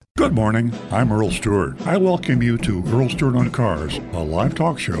Good morning, I'm Earl Stewart. I welcome you to Earl Stewart on Cars, a live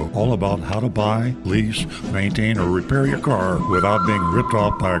talk show all about how to buy, lease, maintain, or repair your car without being ripped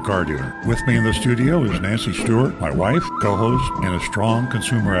off by a car dealer. With me in the studio is Nancy Stewart, my wife, co-host, and a strong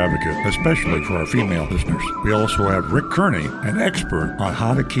consumer advocate, especially for our female listeners. We also have Rick Kearney, an expert on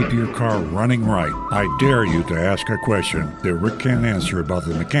how to keep your car running right. I dare you to ask a question that Rick can't answer about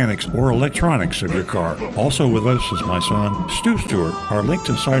the mechanics or electronics of your car. Also with us is my son, Stu Stewart, our link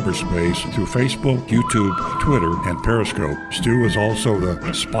to cyberspace through Facebook, YouTube, Twitter, and Periscope. Stu is also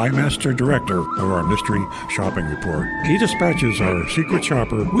the Spy Master Director of our Mystery Shopping Report. He dispatches our secret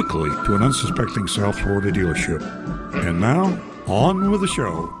shopper weekly to an unsuspecting South Florida dealership. And now, on with the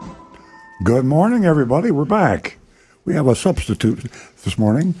show. Good morning, everybody. We're back. We have a substitute this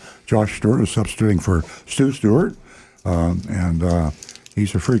morning. Josh Stewart is substituting for Stu Stewart, and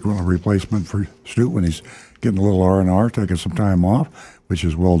he's a frequent replacement for Stu when he's getting a little R&R, taking some time off, which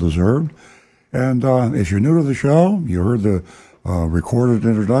is well-deserved. And if you're new to the show, you heard the recorded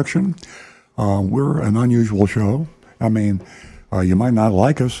introduction. We're an unusual show. I mean, you might not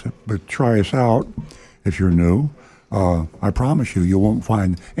like us, but try us out if you're new. I promise you won't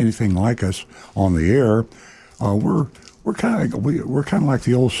find anything like us on the air. We're kind of like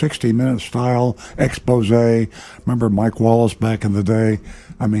the old 60-minute style expose. Remember Mike Wallace back in the day?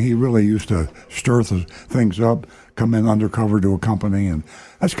 I mean, he really used to stir things up, come in undercover to a company, and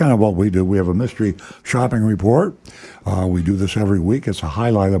that's kind of what we do. We have a mystery shopping report. We do this every week. It's a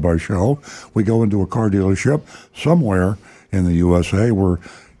highlight of our show. We go into a car dealership somewhere in the USA. We're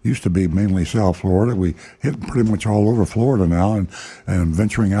used to be mainly South Florida. We hit pretty much all over Florida now, and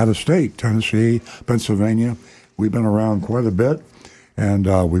venturing out of state, Tennessee, Pennsylvania. We've been around quite a bit, and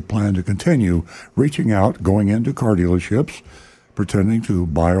we plan to continue reaching out, going into car dealerships, pretending to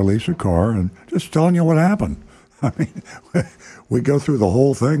buy or lease a car, and just telling you what happened. I mean, we go through the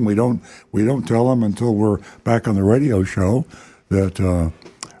whole thing. We don't tell them until we're back on the radio show that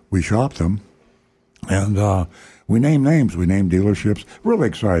we shopped them, and we name names. We name dealerships. Really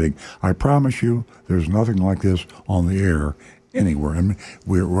exciting. I promise you, there's nothing like this on the air anywhere. I mean,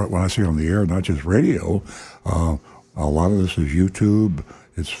 when I say on the air, not just radio, a lot of this is YouTube,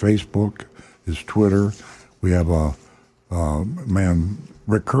 it's Facebook, it's Twitter. We have a man,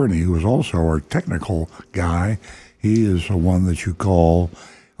 Rick Kearney, who is also our technical guy. He is the one that you call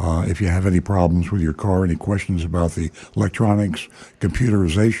if you have any problems with your car, any questions about the electronics,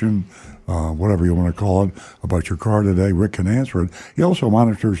 computerization, whatever you want to call it, about your car today. Rick can answer it. He also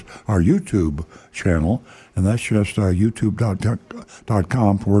monitors our YouTube channel, and that's just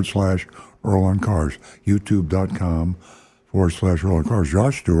youtube.com/Earl on Cars. youtube.com/Earl on Cars.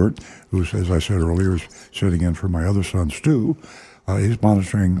 Josh Stewart, who, as I said earlier, is sitting in for my other son, Stu, he's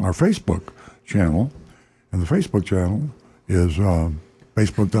monitoring our Facebook channel, and the Facebook channel is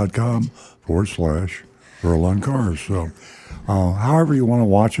facebook.com/Earl on Cars. So however you want to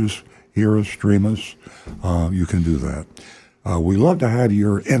watch us, hear us, stream us, you can do that. We love to have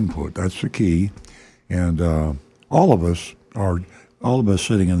your input. That's the key. And all of us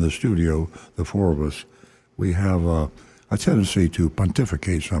sitting in the studio, the four of us, we have a tendency to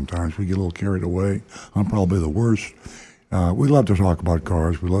pontificate sometimes. We get a little carried away. I'm probably the worst. We love to talk about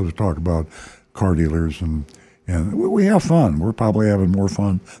cars. We love to talk about car dealers, and we have fun. We're probably having more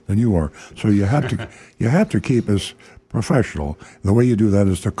fun than you are. So you have to keep us professional. The way you do that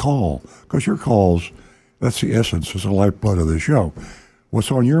is to call, because your calls, that's the essence, it's the lifeblood of the show.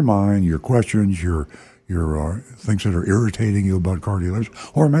 What's on your mind, your questions, your things that are irritating you about car dealers,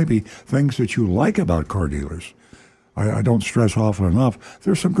 or maybe things that you like about car dealers. I don't stress often enough,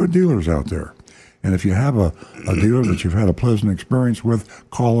 there's some good dealers out there. And if you have a dealer that you've had a pleasant experience with,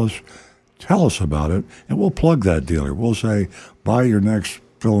 call us, tell us about it, and we'll plug that dealer. We'll say, buy your next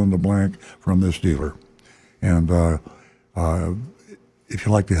fill in the blank from this dealer. And if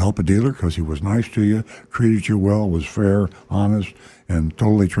you like to help a dealer because he was nice to you, treated you well, was fair, honest, and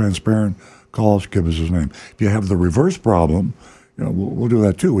totally transparent, call us, give us his name. If you have the reverse problem, we'll do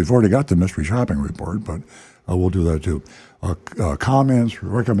that too. We've already got the mystery shopping report, but we'll do that too. Comments,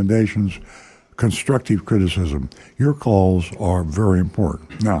 recommendations, constructive criticism. Your calls are very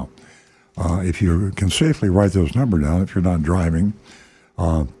important. Now, if you can safely write those numbers down, if you're not driving,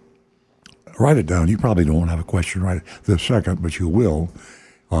 write it down. You probably don't have a question right this second, but you will.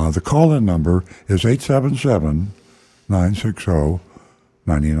 The call-in number is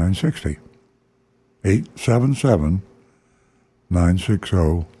 877-960-9960.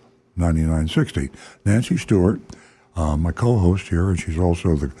 877-960-9960. Nancy Stewart, my co-host here, and she's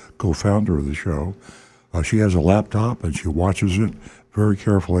also the co-founder of the show. She has a laptop, and she watches it very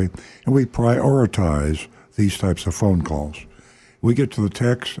carefully, and we prioritize these types of phone calls. We get to the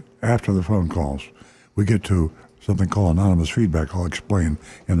text after the phone calls. We get to something called anonymous feedback. I'll explain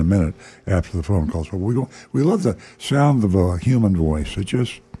in a minute after the phone calls. But we love the sound of a human voice. It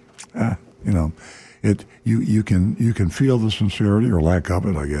just, you can feel the sincerity or lack of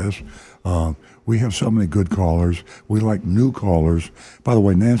it, I guess. We have so many good callers. We like new callers. By the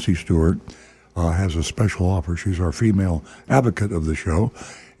way, Nancy Stewart has a special offer. She's our female advocate of the show.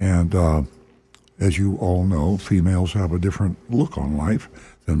 And as you all know, females have a different look on life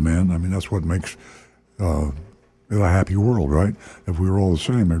than men. I mean, that's what makes a happy world, right? If we were all the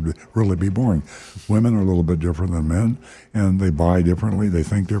same, it'd really be boring. Women are a little bit different than men, and they buy differently, they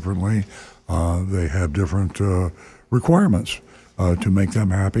think differently, they have different requirements to make them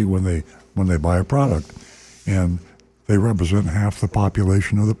happy when they buy a product. And they represent half the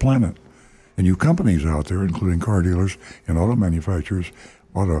population of the planet. And you companies out there, including car dealers and auto manufacturers,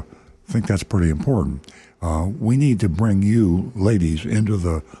 ought to think that's pretty important. We need to bring you, ladies, into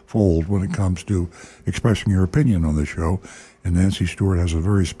the fold when it comes to expressing your opinion on the show. And Nancy Stewart has a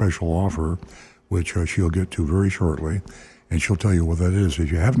very special offer, which she'll get to very shortly. And she'll tell you what that is.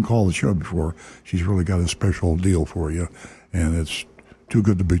 If you haven't called the show before, she's really got a special deal for you. And it's too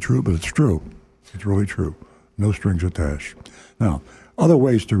good to be true, but it's true. It's really true. No strings attached. Now, other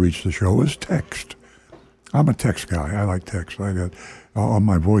ways to reach the show is text. I'm a text guy. I like text. I got on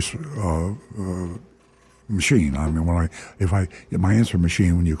my voice machine. I mean, if my answer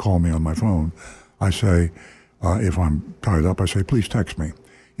machine, when you call me on my phone, I say, if I'm tied up, I say, please text me.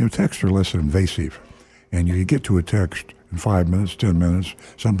 You know, texts are less invasive, and you get to a text in 5 minutes, 10 minutes.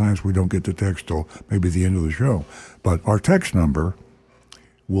 Sometimes we don't get to text till maybe the end of the show. But our text number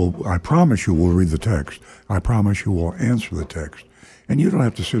I promise you we'll read the text. I promise you we'll answer the text. And you don't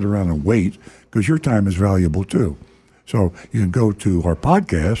have to sit around and wait, because your time is valuable too. So you can go to our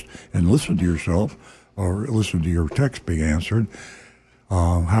podcast and listen to yourself or listen to your text being answered,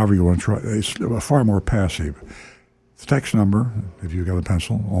 however you want to try. It's far more passive. The text number, if you've got a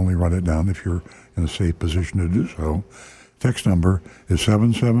pencil, only write it down if you're in a safe position to do so. Text number is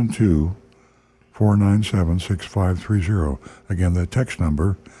 772-497-6530. Again, that text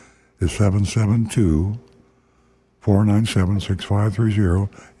number is 772-497-6530.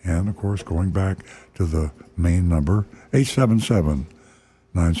 And, of course, going back to the main number,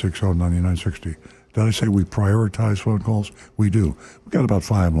 877-960-9960. Did I say we prioritize phone calls? We do. We've got about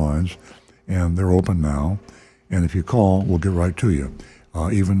 5 lines, and they're open now. And if you call, we'll get right to you.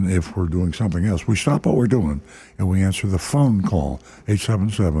 Even if we're doing something else, we stop what we're doing, and we answer the phone call,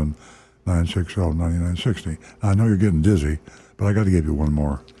 877-960-9960. Now, I know you're getting dizzy, but I got to give you one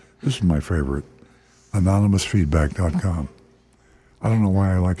more. This is my favorite, anonymousfeedback.com. I don't know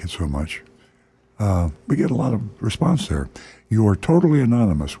why I like it so much. We get a lot of response there. You are totally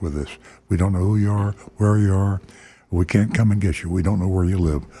anonymous with this. We don't know who you are, where you are. We can't come and get you. We don't know where you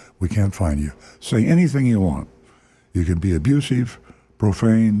live. We can't find you. Say anything you want. You can be abusive,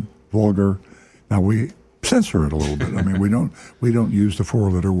 profane, vulgar. Now, we censor it a little bit. I mean, we don't use the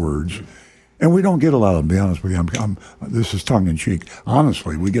 4-letter words. And we don't get a lot of them, to be honest with you. This is tongue-in-cheek.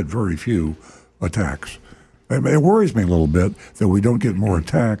 Honestly, we get very few attacks. It worries me a little bit that we don't get more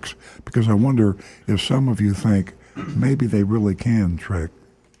attacks, because I wonder if some of you think maybe they really can trace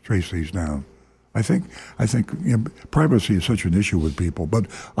these down. I think privacy is such an issue with people, but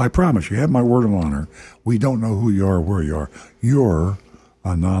I promise you, have my word of honor, we don't know who you are or where you are. You're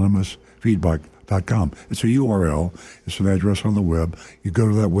anonymousfeedback.com. It's a URL. It's an address on the web. You go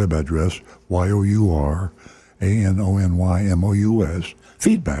to that web address, YOURANONYMOUS,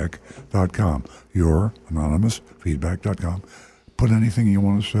 feedback.com. Your anonymousfeedback.com. Put anything you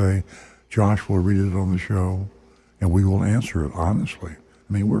want to say. Josh will read it on the show, and we will answer it honestly.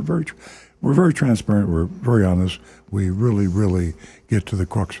 I mean, we're very transparent. We're very honest. We really, really get to the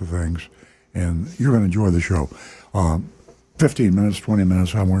crux of things, and you're going to enjoy the show. 15 minutes, 20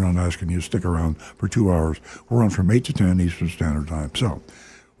 minutes, we're not asking you to stick around for 2 hours. We're on from 8 to 10 Eastern Standard Time. So,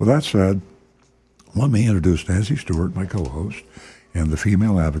 with that said, let me introduce Nancy Stewart, my co-host, and the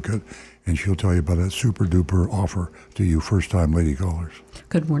female advocate, and she'll tell you about that super-duper offer to you first-time lady callers.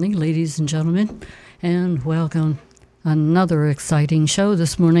 Good morning, ladies and gentlemen, and welcome. Another exciting show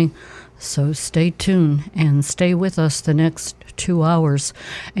this morning, so stay tuned and stay with us the next 2 hours.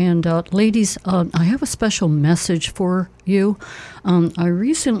 And ladies, I have a special message for you. I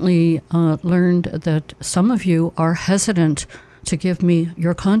recently learned that some of you are hesitant to give me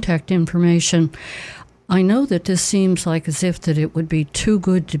your contact information. I know that this seems like as if that it would be too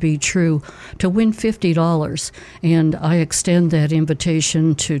good to be true to win $50, and I extend that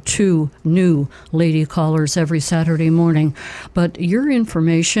invitation to 2 new lady callers every Saturday morning. But your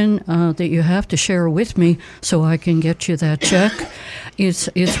information that you have to share with me so I can get you that check, it's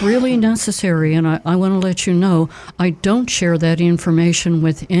really necessary, and I want to let you know I don't share that information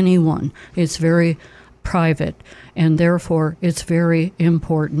with anyone. It's very private, and therefore it's very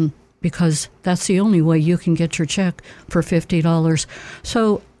important, because that's the only way you can get your check for $50.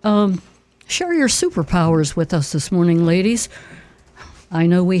 So share your superpowers with us this morning, ladies. I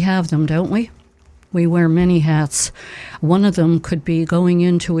know we have them, don't we? We wear many hats. One of them could be going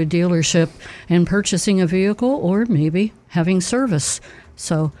into a dealership and purchasing a vehicle, or maybe having service.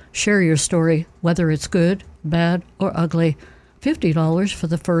 So share your story, whether it's good, bad, or ugly. $50 for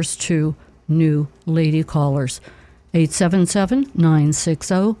the first 2 new lady callers.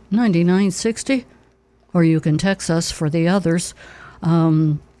 877-960-9960, or you can text us for the others.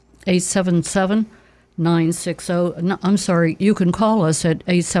 877-960, I'm sorry, you can call us at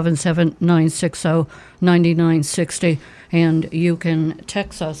 877-960-9960, and you can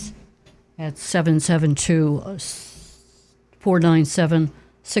text us at 772-497-6530.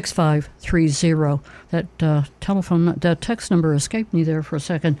 That text number escaped me there for a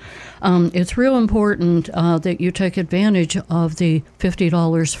second. It's real important that you take advantage of the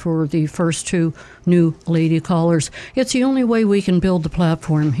 $50 for the first 2 new lady callers. It's the only way we can build the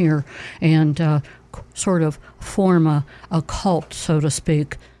platform here and sort of form a cult, so to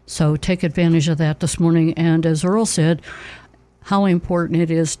speak. So take advantage of that this morning. And as Earl said, how important it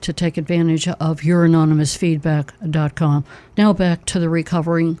is to take advantage of youranonymousfeedback.com. Now back to the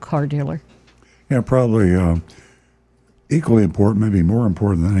recovering car dealer. Yeah, probably equally important, maybe more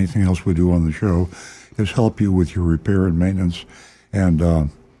important than anything else we do on the show, is help you with your repair and maintenance. And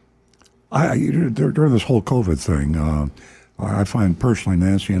during this whole COVID thing, I find personally,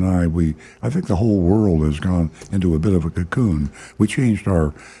 Nancy and I think the whole world has gone into a bit of a cocoon. We changed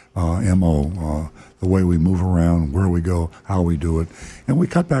our MO, the way we move around, where we go, how we do it. And we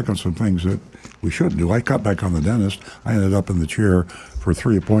cut back on some things that we shouldn't do. I cut back on the dentist. I ended up in the chair for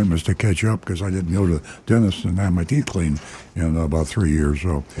 3 appointments to catch up because I didn't go to the dentist and have my teeth cleaned in about 3 years.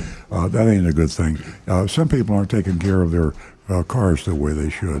 So that ain't a good thing. Some people aren't taking care of their cars the way they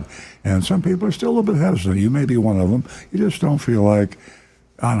should. And some people are still a little bit hesitant. You may be one of them. You just don't feel like,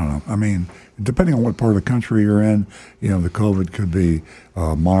 I don't know. I mean, depending on what part of the country you're in, the COVID could be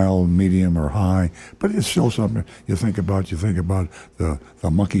mild, medium, or high, but it's still something you think about. You think about the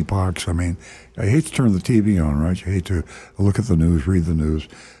monkeypox. I mean, I hate to turn the TV on, right? You hate to look at the news, read the news.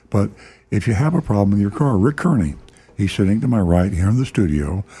 But if you have a problem with your car, Rick Kearney, he's sitting to my right here in the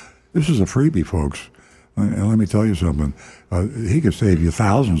studio. This is a freebie, folks. And let me tell you something. He could save you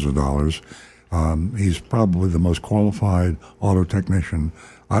thousands of dollars. He's probably the most qualified auto technician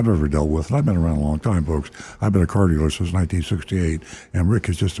I've ever dealt with. And I've been around a long time, folks. I've been a car dealer since 1968, and Rick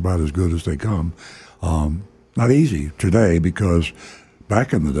is just about as good as they come. Not easy today, because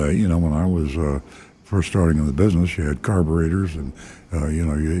back in the day, when I was first starting in the business, you had carburetors, and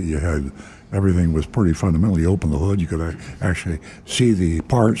you had everything was pretty fundamental. You open the hood, you could actually see the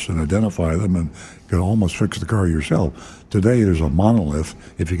parts and identify them, and could almost fix the car yourself. Today, there's a monolith.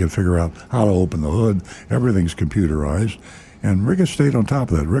 If you can figure out how to open the hood, everything's computerized. And Rick has stayed on top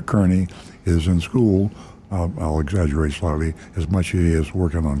of that. Rick Kearney is in school, I'll exaggerate slightly, as much as he is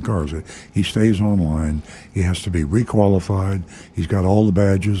working on cars. He stays online. He has to be requalified. He's got all the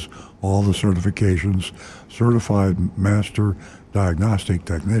badges, all the certifications, certified master diagnostic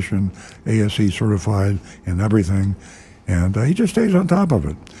technician, ASE certified and everything. And he just stays on top of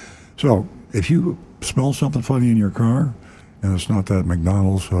it. So if you smell something funny in your car, and it's not that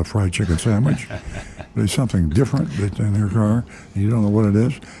McDonald's fried chicken sandwich, but it's something different that's in your car, and you don't know what it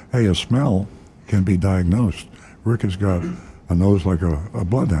is, hey, a smell can be diagnosed. Rick has got a nose like a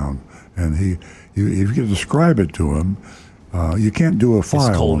bloodhound, and if you can describe it to him, you can't do a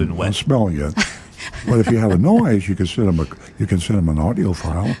file on smell yet. But if you have a noise, you can send him an audio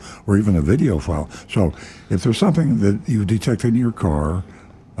file or even a video file. So if there's something that you detect in your car,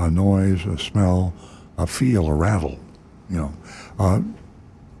 a noise, a smell, a feel, a rattle,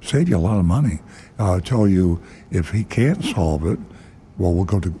 save you a lot of money. Tell you if he can't solve it, well, we'll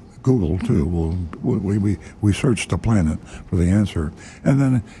go to Google too. We search the planet for the answer, and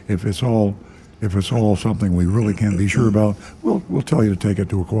then if it's all if it's all something we really can't be sure about, we'll tell you to take it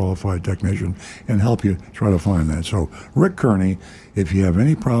to a qualified technician and help you try to find that. So Rick Kearney, if you have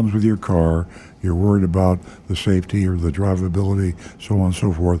any problems with your car, you're worried about the safety or the drivability, so on and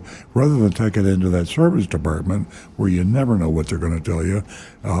so forth, rather than take it into that service department where you never know what they're going to tell you,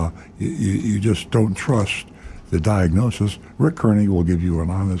 you just don't trust the diagnosis, Rick Kearney will give you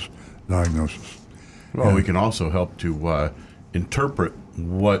an honest diagnosis. Well, we can also help to interpret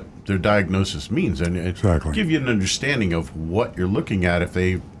what their diagnosis means and Exactly. give you an understanding of what you're looking at if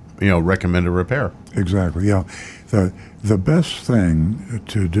they recommend a repair. Exactly, yeah. The best thing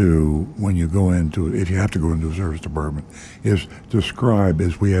to do when you go into, if you have to go into a service department, is describe,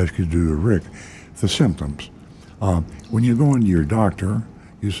 as we ask you to do to Rick, the symptoms. When you go into your doctor,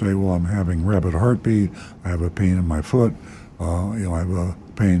 you say, well, I'm having rapid heartbeat, I have a pain in my foot, I have a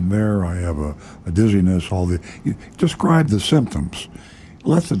pain there, I have a dizziness, you describe the symptoms.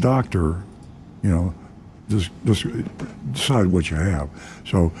 Let the doctor, just decide what you have.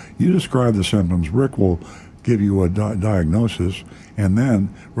 So you describe the symptoms. Rick will give you a diagnosis, and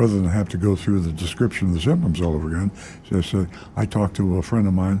then rather than have to go through the description of the symptoms all over again, I talked to a friend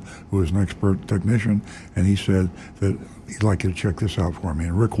of mine who is an expert technician, and he said that he'd like you to check this out for me.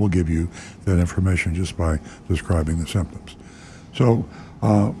 And Rick will give you that information just by describing the symptoms. So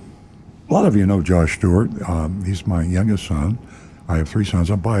a lot of you know Josh Stewart. He's my youngest son. I have 3 sons.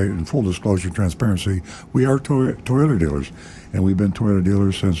 In full disclosure, transparency, we are Toyota dealers, and we've been Toyota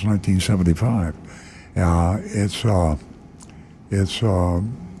dealers since 1975. It's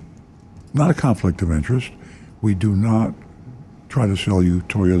not a conflict of interest. We do not try to sell you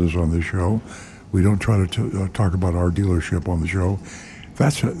Toyotas on this show. We don't try to talk about our dealership on the show.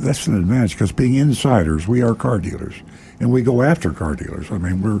 That's an advantage, because being insiders, we are car dealers, and we go after car dealers. I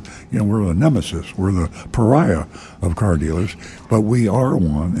mean, we're the nemesis, we're the pariah of car dealers, but we are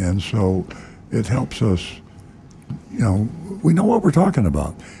one, and so it helps us. We know what we're talking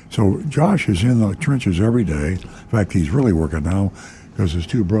about. So Josh is in the trenches every day. In fact, he's really working now because his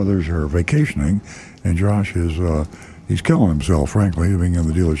 2 brothers are vacationing, and Josh is he's killing himself, frankly, being in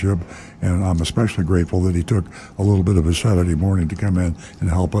the dealership. And I'm especially grateful that he took a little bit of his Saturday morning to come in and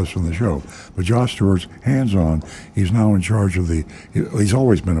help us in the show. But Josh Stewart's hands-on. He's now in charge of he's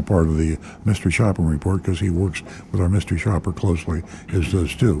always been a part of the Mystery Shopper Report because he works with our Mystery Shopper closely, as does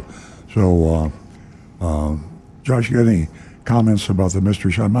Stu. So, Josh, you got any comments about the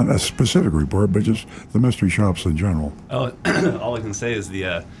Mystery Shop? Not a specific report, but just the Mystery Shops in general. Oh, all I can say is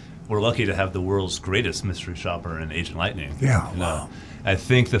we're lucky to have the world's greatest mystery shopper in Agent Lightning. Yeah, wow. I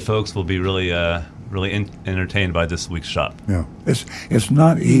think the folks will be really entertained by this week's shop. Yeah, it's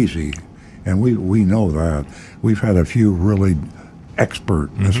not easy, and we know that. We've had a few really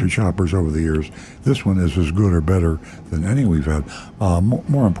expert mystery shoppers over the years. This one is as good or better than any we've had.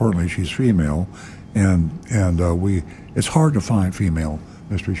 More importantly, she's female, and it's hard to find female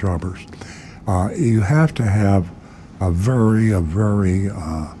mystery shoppers. You have to have a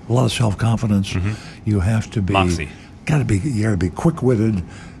lot of self-confidence. You have to be Moxie. You got to be quick-witted.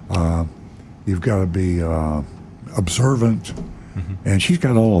 You've got to be observant, and she's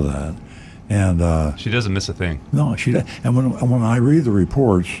got all of that. And she doesn't miss a thing. No, she does. And when I read the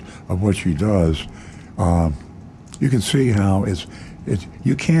reports of what she does, you can see how it's.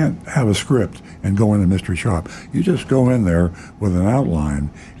 You can't have a script and go in a mystery shop. You just go in there with an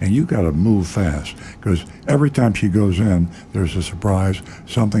outline, and you got to move fast, because every time she goes in, there's a surprise.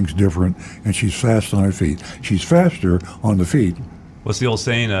 Something's different, and she's fast on her feet. She's faster on the feet. What's the old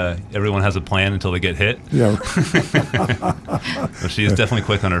saying? Everyone has a plan until they get hit. Yeah. Well, she is definitely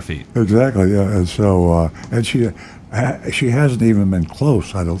quick on her feet. Exactly. Yeah. And so, and she hasn't even been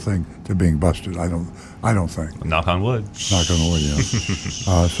close, I don't think, to being busted. I don't think. Knock on wood. Knock on wood,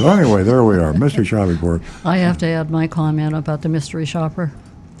 yeah. So anyway, there we are, Mystery Shop Report. I have to add my comment about the mystery shopper.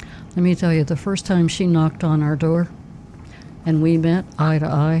 Let me tell you, the first time she knocked on our door and we met eye to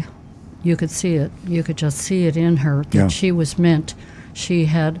eye, you could see it. You could just see it in her that she was meant. She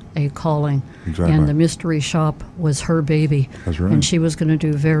had a calling. Exactly. And the mystery shop was her baby. That's right. And she was going to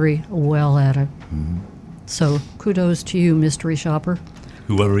do very well at it. So kudos to you, mystery shopper.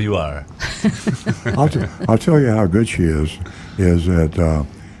 Whoever you are. I'll tell you how good she is that,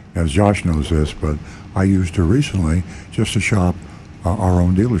 as Josh knows this, but I used her recently just to shop our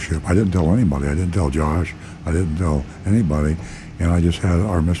own dealership. I didn't tell anybody. I didn't tell Josh. I didn't tell anybody. And I just had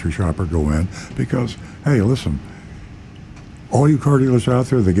our mystery shopper go in because, hey, listen, all you car dealers out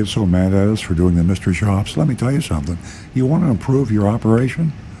there that get so mad at us for doing the mystery shops, let me tell you something. You want to improve your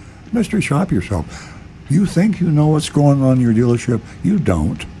operation? Mystery shop yourself. You think you know what's going on in your dealership? You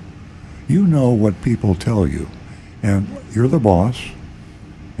don't. You know what people tell you. And you're the boss,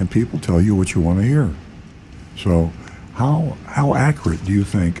 and people tell you what you want to hear. So how accurate do you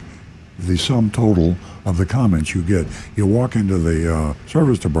think the sum total of the comments you get? You walk into the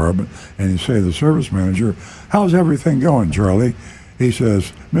service department and you say to the service manager, "How's everything going, Charlie?" He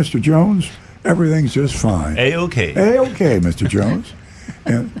says, "Mr. Jones, everything's just fine." A-OK. A-OK, Mr. Jones.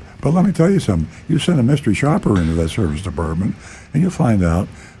 But let me tell you something. You send a mystery shopper into that service department, and you'll find out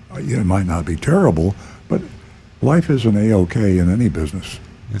it might not be terrible, but life isn't A-OK in any business.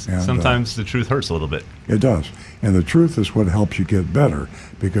 And, sometimes the truth hurts a little bit. It does. And the truth is what helps you get better,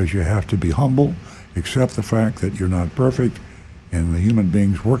 because you have to be humble, accept the fact that you're not perfect, and the human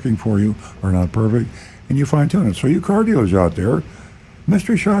beings working for you are not perfect, and you fine-tune it. So you car dealers out there,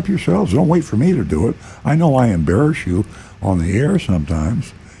 mystery shop yourselves. Don't wait for me to do it. I know I embarrass you on the air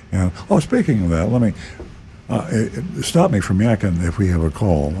sometimes. And speaking of that, let me stop me from yakking if we have a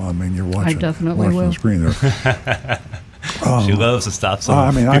call. I mean, you're watching, I definitely will. the screen there. She loves to stop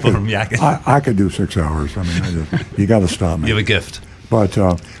some people from yakking. I could do 6 hours. I mean, you got to stop me. You have a gift. But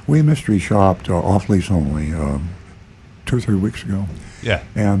we mystery shopped off lease only 2 or 3 weeks ago. Yeah.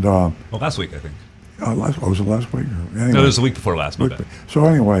 And well, last week, I think. Was it last week? Anyway, No, it was the week before last. So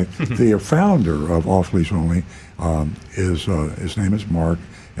anyway, the founder of Off Lease Only is his name is Mark,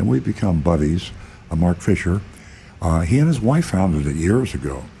 and we've become buddies. Mark Fisher. He and his wife founded it years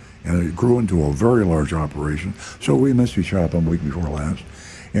ago, and it grew into a very large operation. So we mystery shop him week before last,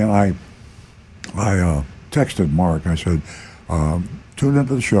 and I texted Mark. I said, "Tune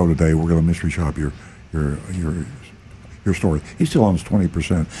into the show today. We're going to mystery shop your story." He still owns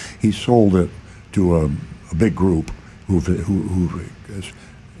 20%. He sold it to a big group who has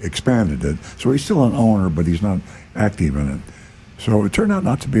expanded it. So he's still an owner, but he's not active in it. So it turned out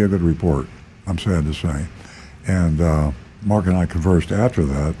not to be a good report, I'm sad to say. And Mark and I conversed after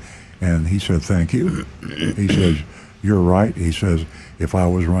that, and he said, "Thank you." He says, "You're right." He says, "If I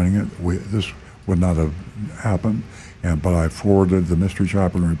was running it, this would not have happened." But I forwarded the mystery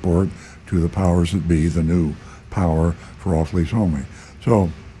shopping report to the powers that be, the new power for Off Lease Only.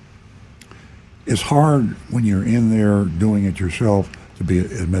 So it's hard when you're in there doing it yourself to be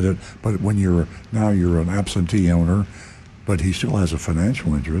admitted, but when you're an absentee owner, but he still has a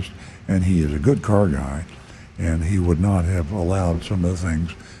financial interest, and he is a good car guy, and he would not have allowed some of the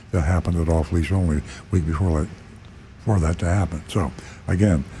things that happened at Off Lease Only week before for that to happen. So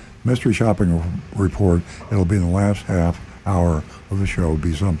again, mystery shopping report. It'll be in the last half hour of the show. It'll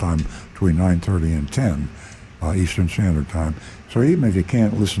be sometime between 9:30 and 10 Eastern Standard Time. So even if you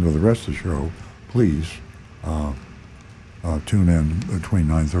can't listen to the rest of the show, please tune in between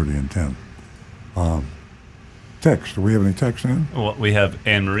 9:30 and 10. Text. Do we have any text in? Well, we have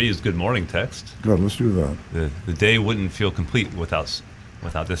Anne Marie's good morning text. Good. Let's do that. The day wouldn't feel complete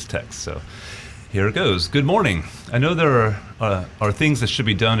without this text. So here it goes. Good morning. I know there are things that should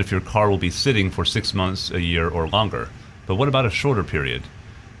be done if your car will be sitting for 6 months, a year, or longer. But what about a shorter period?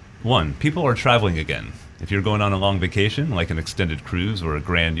 1. People are traveling again. If you're going on a long vacation, like an extended cruise or a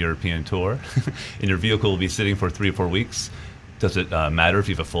grand European tour, and your vehicle will be sitting for 3 or 4 weeks, does it matter if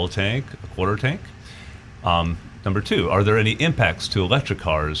you have a full tank, a quarter tank? Number 2, are there any impacts to electric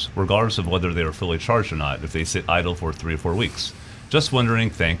cars, regardless of whether they are fully charged or not, if they sit idle for 3 or 4 weeks? Just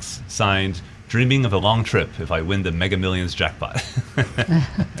wondering, thanks. Signed, dreaming of a long trip if I win the Mega Millions jackpot.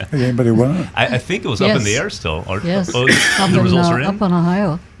 Hey, anybody won it? I think it was up in the air still. Yes, The results are in? Up in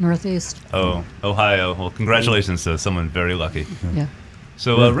Ohio, Northeast. Oh, Ohio. Well, congratulations to someone very lucky. Yeah.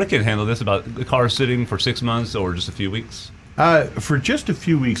 So Rick can handle this about the car sitting for 6 months or just a few weeks? For just a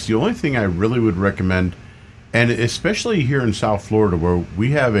few weeks, the only thing I really would recommend, and especially here in South Florida, where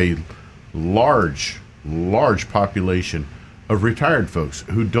we have a large population of retired folks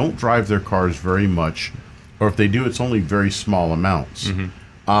who don't drive their cars very much, or if they do, it's only very small amounts.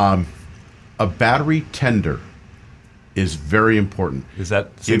 Mm-hmm. A battery tender is very important. Is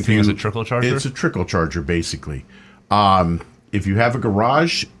that the same thing as a trickle charger? It's a trickle charger, basically. If you have a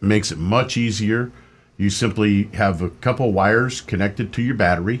garage, it makes it much easier. You simply have a couple wires connected to your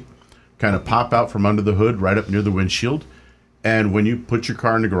battery, kind of pop out from under the hood right up near the windshield. And when you put your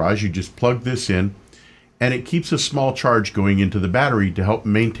car in the garage, you just plug this in, and it keeps a small charge going into the battery to help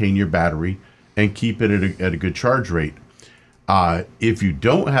maintain your battery and keep it at a good charge rate. If you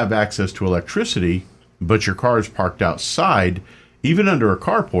don't have access to electricity, but your car is parked outside, even under a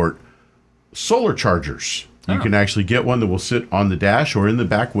carport, solar chargers. You can actually get one that will sit on the dash or in the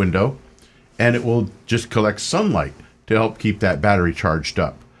back window, and it will just collect sunlight to help keep that battery charged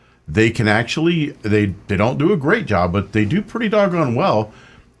up. They can actually, they don't do a great job, but they do pretty doggone well,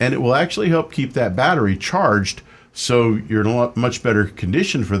 and it will actually help keep that battery charged so you're in a much better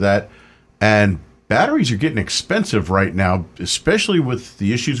condition for that. And batteries are getting expensive right now, especially with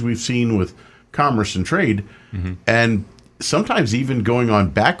the issues we've seen with commerce and trade, and sometimes even going on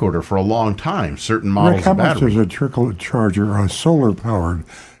back order for a long time. Certain models Rick, how of much battery. does a trickle charger, a solar-powered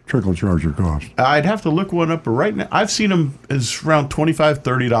trickle charger cost? I'd have to look one up, but right now I've seen them as around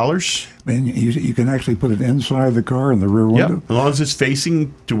 $25-$30. And you can actually put it inside the car in the rear Yep, window? as long as it's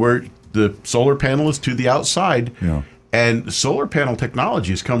facing to where the solar panel is to the outside. Yeah. And solar panel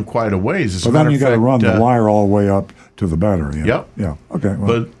technology has come quite a ways. As a But matter then you of got to fact, run the wire all the way up to the battery. Yeah. Yep. Yeah. Okay.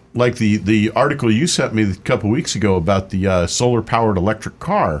 Well, But like the article you sent me a couple weeks ago about the solar-powered electric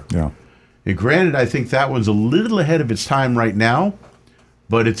car. yeah. Granted, I think that one's a little ahead of its time right now,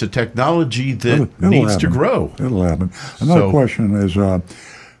 but it's a technology that It'll needs to happen. grow. It'll happen. Another So- question is,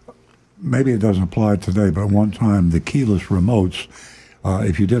 maybe it doesn't apply today, but one time the keyless remotes,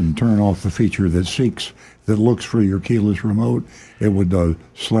 if you didn't turn off the feature that looks for your keyless remote, it would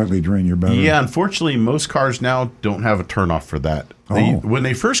slightly drain your battery. Yeah, unfortunately, most cars now don't have a turnoff for that. When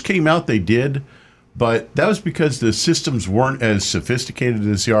they first came out, they did, but that was because the systems weren't as sophisticated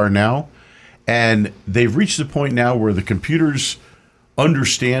as they are now. And they've reached the point now where the computers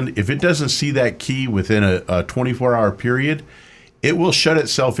understand if it doesn't see that key within a 24-hour period, it will shut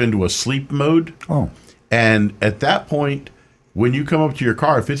itself into a sleep mode. Oh. And at that point, when you come up to your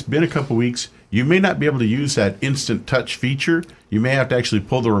car, if it's been a couple weeks, you may not be able to use that instant touch feature. You may have to actually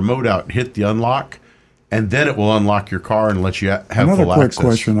pull the remote out and hit the unlock, and then it will unlock your car and let you have Another full quick access.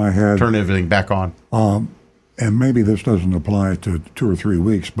 question I had, Turn everything back on. and maybe this doesn't apply to 2 or 3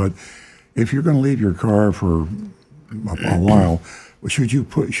 weeks, but if you're going to leave your car for a while, should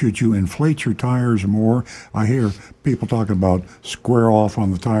you inflate your tires more? I hear people talking about square off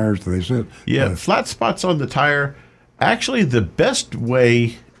on the tires. Do they sit? Yeah, flat spots on the tire. Actually, the best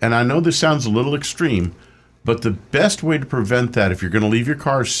way, and I know this sounds a little extreme, but the best way to prevent that, if you're going to leave your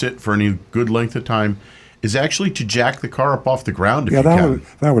car sit for any good length of time, is actually to jack the car up off the ground if Yeah, you can.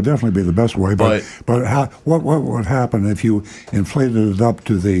 that would definitely be the best way. But what would happen if you inflated it up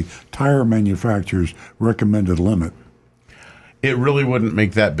to the tire manufacturer's recommended limit? It really wouldn't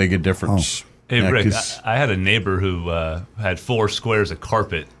make that big a difference. Hey, Yeah, Rick, 'cause- I had a neighbor who had 4 squares of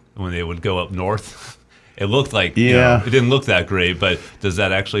carpet when they would go up north. It looked like, Yeah. it didn't look that great, but does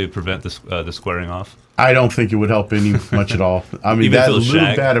that actually prevent the squaring off? I don't think it would help any much at all. I mean, Even if that it was little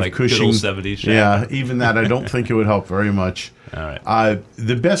shag, bit of like good cushion. old 70s shag? Yeah, even that, I don't think it would help very much. All right.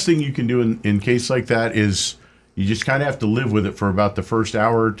 The best thing you can do in case like that is you just kind of have to live with it for about the first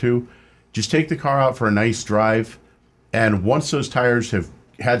hour or two. Just take the car out for a nice drive, and once those tires have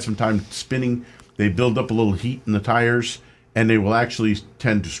had some time spinning, they build up a little heat in the tires, and they will actually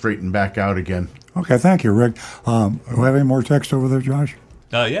tend to straighten back out again. Okay, thank you, Rick. Do we have any more text over there, Josh?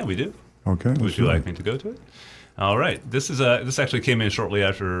 Yeah, we do. Okay. Would let's you do like it. me to go to it? All right. This actually came in shortly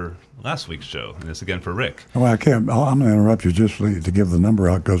after last week's show, and this again for Rick. Well, I can't. I'm going to interrupt you just to give the number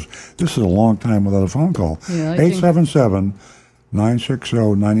out because this is a long time without a phone call. Yeah, I think-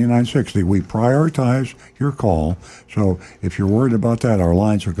 877-960-9960. We prioritize your call. So if you're worried about that, our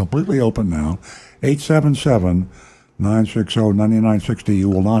lines are completely open now. 877-960-9960. You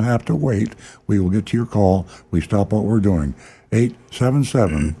will not have to wait. We will get to your call. We stop what we're doing.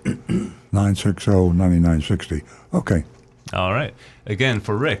 877-960-9960. Okay. All right. Again,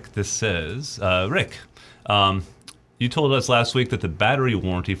 for Rick, this says, Rick, you told us last week that the battery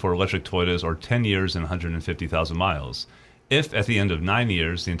warranty for electric Toyotas are 10 years and 150,000 miles. If at the end of 9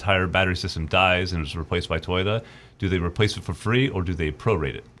 years the entire battery system dies and is replaced by Toyota, do they replace it for free or do they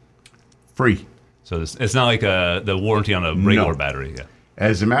prorate it? Free. So it's not like the warranty on a regular No. battery. Yeah.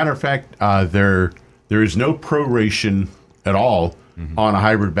 As a matter of fact, there is no proration at all on a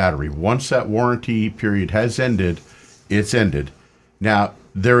hybrid battery. Once that warranty period has ended, it's ended. Now,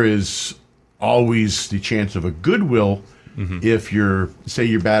 there is always the chance of a goodwill if your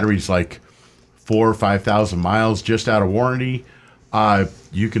battery's like 4,000 or 5,000 miles just out of warranty.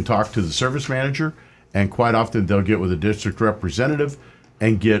 You can talk to the service manager, and quite often they'll get with a district representative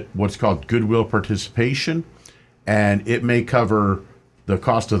and get what's called goodwill participation, and it may cover the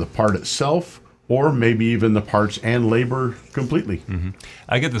cost of the part itself, or maybe even the parts and labor completely.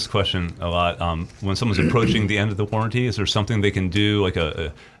 I get this question a lot. When someone's approaching the end of the warranty, is there something they can do, like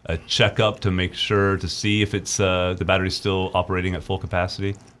a checkup to make sure to see if it's the battery's still operating at full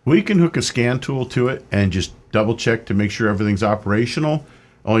capacity? We can hook a scan tool to it and just double check to make sure everything's operational.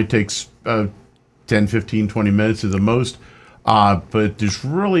 Only takes 10, 15, 20 minutes at the most. But there's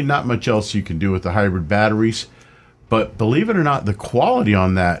really not much else you can do with the hybrid batteries. But believe it or not, the quality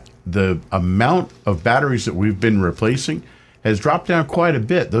on that, the amount of batteries that we've been replacing has dropped down quite a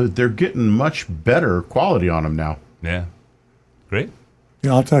bit. They're getting much better quality on them now. Yeah. Great.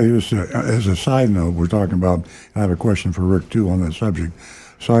 Yeah, I'll tell you this as a side note. We're talking about. I have a question for Rick too on that subject.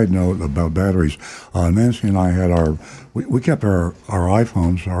 Side note about batteries. Nancy and I had we kept our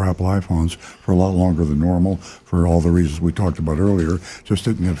iPhones, our Apple iPhones, for a lot longer than normal for all the reasons we talked about earlier. Just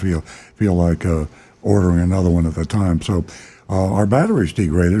didn't feel like ordering another one at the time. So our batteries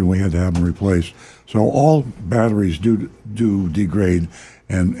degraded, and we had to have them replaced. So all batteries do degrade,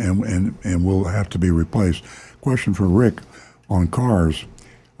 and will have to be replaced. Question for Rick on cars.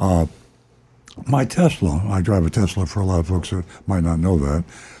 My Tesla, I drive a Tesla for a lot of folks that might not know that.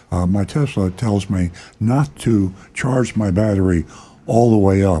 My Tesla tells me not to charge my battery all the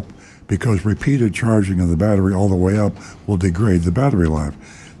way up because repeated charging of the battery all the way up will degrade the battery life.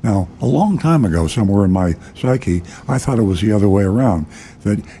 Now, a long time ago, somewhere in my psyche, I thought it was the other way around,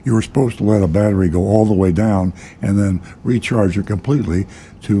 that you were supposed to let a battery go all the way down and then recharge it completely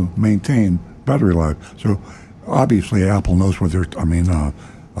to maintain battery life. So obviously Apple knows what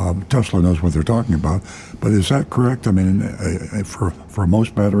Tesla knows what they're talking about, but is that correct? I mean, for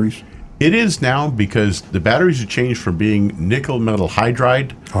most batteries? It is now, because the batteries have changed from being nickel metal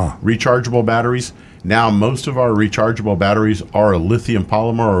hydride rechargeable batteries. Now most of our rechargeable batteries are a lithium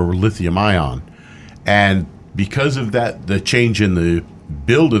polymer or lithium ion. And because of that, the change in the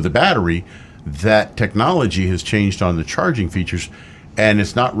build of the battery, that technology has changed on the charging features, and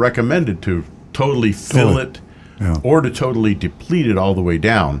it's not recommended to totally fill it or to totally deplete it all the way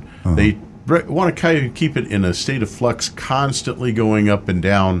down. They want to kind of keep it in a state of flux, constantly going up and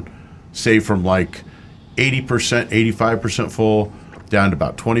down, say from like 80%, 85% full, down to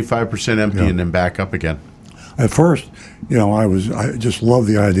about 25% empty, and then back up again. At first, I just love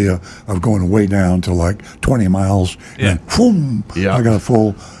the idea of going way down to like 20 miles and boom, I got a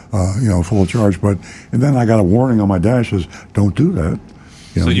full charge. And then I got a warning on my dash says, don't do that.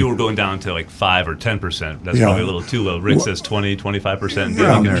 So you were going down to like 5 or 10%. That's probably a little too low. Rick says 20, 25% you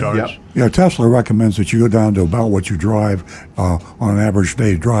can charge. Yeah, Tesla recommends that you go down to about what you drive on an average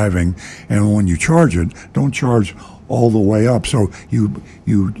day driving, and when you charge it, don't charge all the way up. So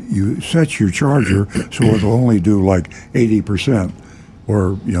you set your charger so it'll only do like 80%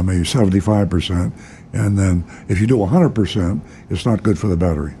 or maybe 75%, and then if you do 100%, it's not good for the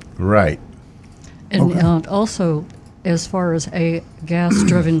battery. Right. And also, as far as a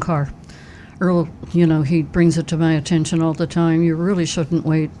gas-driven car, Earl, he brings it to my attention all the time. You really shouldn't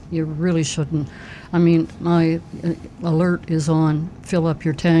wait. You really shouldn't. I mean, my alert is on, fill up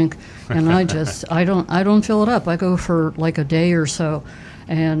your tank, and I don't fill it up. I go for like a day or so,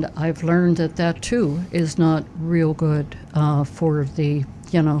 and I've learned that too is not real good for the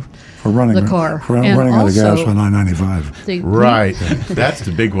for running the car. For running out of gas on I-95. Right. That's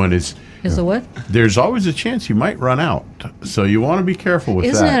the big one is the what? There's always a chance you might run out. So you want to be careful with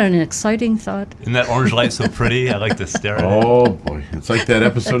Isn't that. that an exciting thought? Isn't that orange light so pretty? I like to stare at it. Oh, boy. It's like that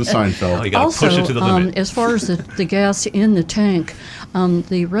episode of Seinfeld. You got to push it to the limit. As far as the gas in the tank,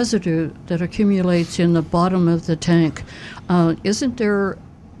 the residue that accumulates in the bottom of the tank, isn't there,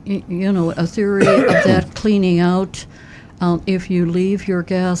 a theory of that cleaning out if you leave your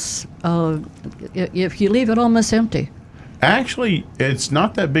gas, if you leave it almost empty? Actually, it's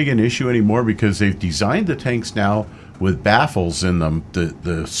not that big an issue anymore because they've designed the tanks now with baffles in them.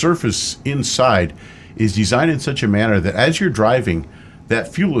 The surface inside is designed in such a manner that as you're driving, that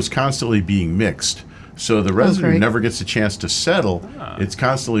fuel is constantly being mixed. So the residue never gets a chance to settle. It's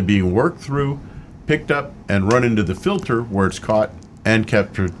constantly being worked through, picked up, and run into the filter where it's caught and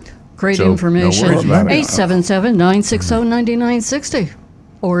kept. Great information. 877-960-9960.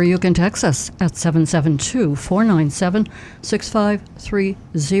 Or you can text us at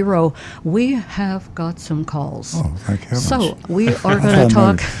 772-497-6530. We have got some calls. Oh, thank heavens. So we are going to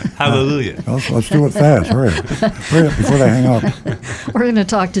talk. Hallelujah. Let's do it fast. Hurry up before they hang up. We're going to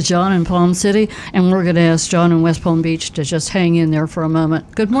talk to John in Palm City, and we're going to ask John in West Palm Beach to just hang in there for a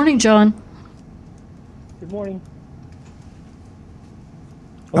moment. Good morning, John. Good morning.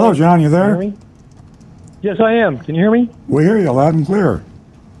 Hello, John. You there? Can you hear me? Yes, I am. Can you hear me? We hear you loud and clear.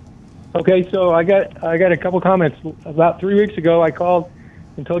 Okay, so I got a couple comments. About 3 weeks ago, I called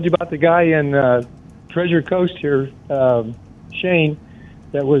and told you about the guy in Treasure Coast here, Shane,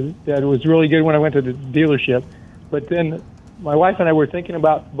 that was really good when I went to the dealership. But then my wife and I were thinking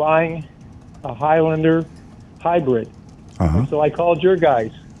about buying a Highlander hybrid. So I called your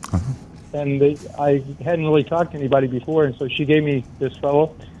guys, and I hadn't really talked to anybody before, and so she gave me this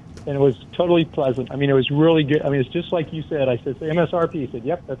fellow. And it was totally pleasant. I mean, it was really good. I mean, it's just like you said. I said, MSRP. He said,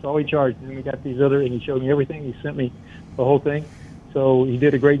 yep, that's all we charged. And then we got these other, and he showed me everything. He sent me the whole thing. So he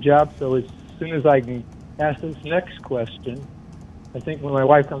did a great job. So as soon as I can ask this next question, I think when my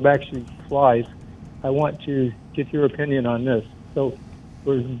wife comes back, she flies, I want to get your opinion on this. So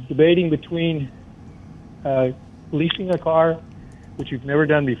we're debating between leasing a car, which we've never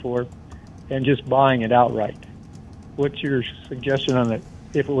done before, and just buying it outright. What's your suggestion on that?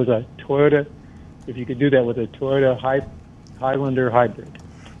 If it was a Toyota, if you could do that with a Toyota Highlander hybrid?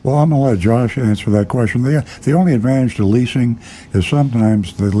 Well, I'm going to let Josh answer that question. The only advantage to leasing is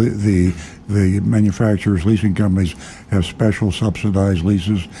sometimes the manufacturers, leasing companies, have special subsidized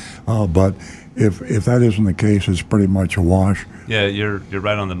leases. But if that isn't the case, it's pretty much a wash. Yeah, you're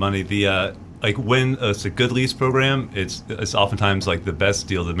right on the money. The like when it's a good lease program, it's oftentimes like the best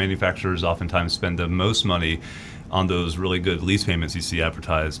deal. The manufacturers oftentimes spend the most money on those really good lease payments you see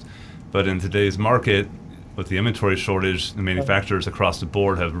advertised. But in today's market, with the inventory shortage, the manufacturers across the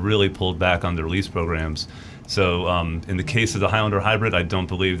board have really pulled back on their lease programs. So in the case of the Highlander Hybrid, I don't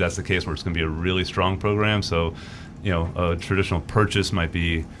believe that's the case where it's going to be a really strong program. So, a traditional purchase might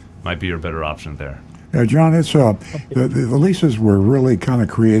be your better option there. Yeah, John, it's the leases were really kind of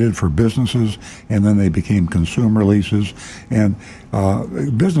created for businesses, and then they became consumer leases. And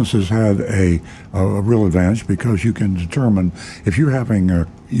businesses had a real advantage because you can determine if you're having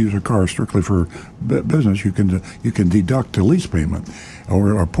use a car strictly for business, you can deduct a lease payment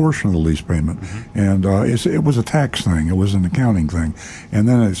or a portion of the lease payment, and it was a tax thing, it was an accounting thing, and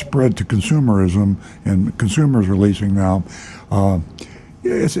then it spread to consumerism, and consumers are leasing now.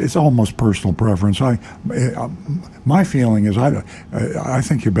 It's almost personal preference. My feeling is I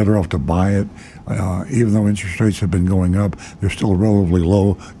think you're better off to buy it, even though interest rates have been going up. They're still relatively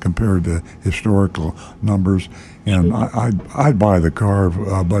low compared to historical numbers, and I'd buy the car,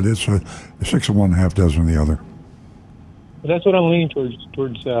 but it's a 6 of one, half dozen of the other. That's what I'm leaning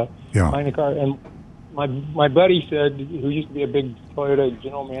towards buying a car. And my buddy said, who used to be a big Toyota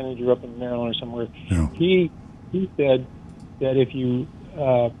general manager up in Maryland or somewhere, he said that if you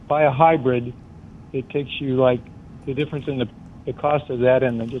buy a hybrid, it takes you like the difference in the cost of that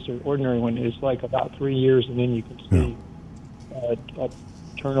and just an ordinary one is like about 3 years, and then you can see a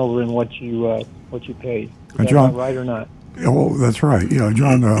turnover in what you pay. Is that John, right or not? Well, that's right. Yeah,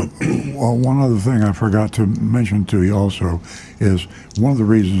 John, well, one other thing I forgot to mention to you also is one of the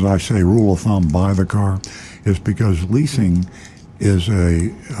reasons I say rule of thumb, buy the car, is because leasing is a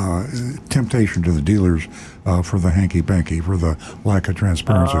temptation to the dealers for the hanky-panky, for the lack of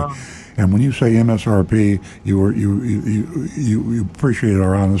transparency. And when you say MSRP, you appreciate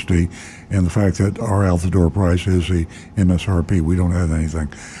our honesty and the fact that our out-the-door price is the MSRP. We don't add anything.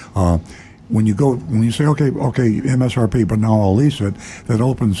 When you say okay MSRP, but now I'll lease it, that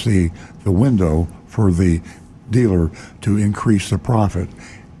opens the window for the dealer to increase the profit.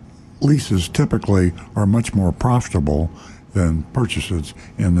 Leases typically are much more profitable than purchases.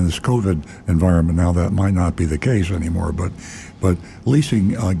 In this COVID environment now, that might not be the case anymore. But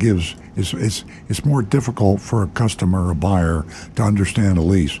leasing it's more difficult for a customer or buyer to understand a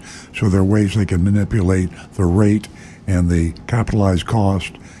lease. So there are ways they can manipulate the rate and the capitalized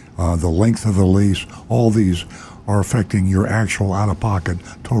cost, the length of the lease. All these are affecting your actual out-of-pocket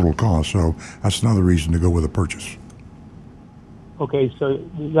total cost. So that's another reason to go with a purchase. Okay, so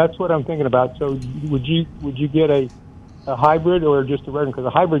that's what I'm thinking about. So would you get a hybrid or just a regular? Because a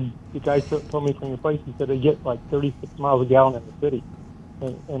hybrid, the guy told me from your place, he said they get like 36 miles a gallon in the city.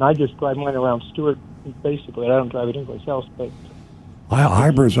 And I just drive mine around Stewart, basically. I don't drive it anyplace else. But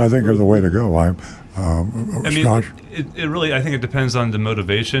hybrids, I think, are the way to go. It really, I think it depends on the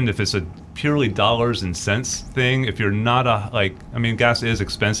motivation. If it's a purely dollars and cents thing, if you're not gas is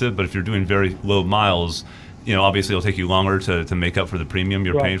expensive, but if you're doing very low miles, obviously it'll take you longer to make up for the premium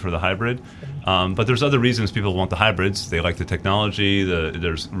you're paying for the hybrid. But there's other reasons people want the hybrids. They like the technology.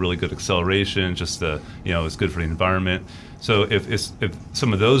 There's really good acceleration. Just it's good for the environment. So if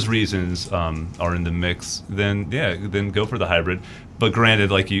some of those reasons are in the mix, then go for the hybrid. But granted,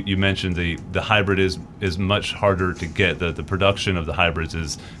 like you mentioned, the hybrid is much harder to get. The production of the hybrids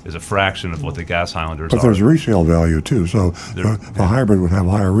is a fraction of what the gas Highlanders are. But there's resale value too. So the hybrid would have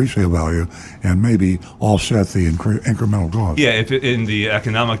higher resale value and maybe offset the incremental cost. Yeah, if in the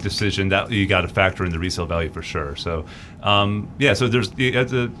economic decision, that you got to factor in the resale value for sure. So so you have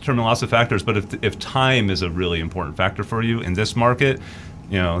to determine lots of factors. But if time is a really important factor for you in this market,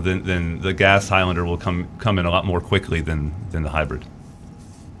 then the gas Highlander will come in a lot more quickly than the hybrid.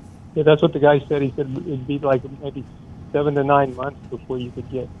 Yeah, that's what the guy said. He said it'd be like maybe 7 to 9 months before you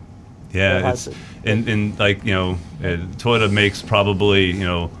could get. Yeah, it's Toyota makes probably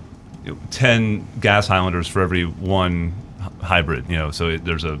 10 gas Highlanders for every one hybrid. So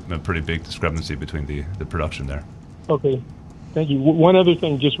there's a pretty big discrepancy between the production there. Okay, thank you. One other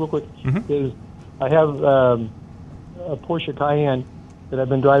thing, just real quick, is I have a Porsche Cayenne that I've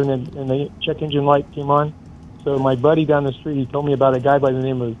been driving, and the check engine light came on. So my buddy down the street, he told me about a guy by the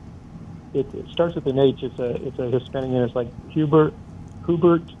name of, it starts with an H. It's a Hispanic name. It's like Hubert,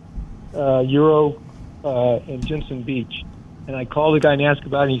 Euro, and Jensen Beach. And I called the guy and asked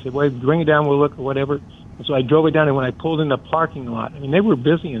about it. And he said, "Well, bring it down. We'll look or whatever." And so I drove it down. And when I pulled in the parking lot, I mean, they were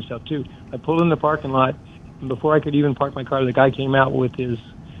busy and stuff too. I pulled in the parking lot, and before I could even park my car, the guy came out with his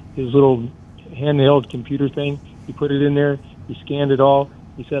little handheld computer thing. He put it in there. He scanned it all.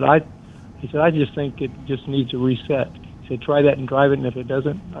 He said, "I just think it just needs a reset." He said, "Try that and drive it, and if it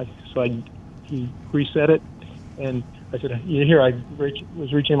doesn't," he reset it, and I said, "Here, I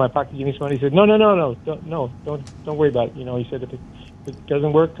was reaching in my pocket to give me some money." He said, "No, don't worry about it." He said, if it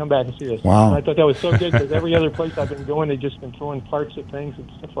doesn't work, come back and see us. Wow. And I thought that was so good because every other place I've been going, they've just been throwing parts at things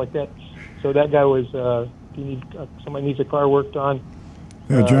and stuff like that. So that guy was, somebody needs a car worked on.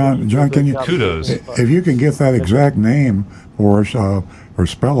 Yeah, John, can you Kudos. if you can get that exact name for us or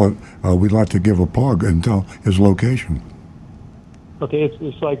spell it, we'd like to give a plug and tell his location. Okay,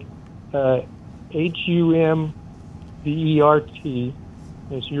 it's like HUMBERT.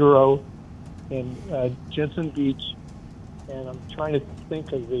 It's Euro, and Jensen Beach, and I'm trying to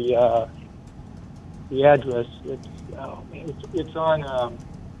think of the address. It's on.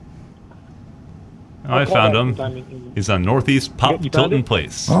 I found him. He's on Northeast Pop You found Tilton it?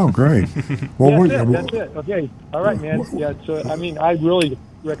 Place. Oh, great. Well, That's it. Okay. All right, man. Yeah. So I mean, I really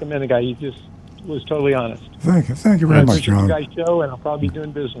recommend the guy. He just was totally honest. Thank you very much, Appreciate John. you guys' show, and I'll probably be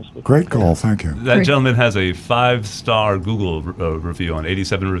doing business with Great you. call. Thank you. That Great. gentleman has a 5-star Google review on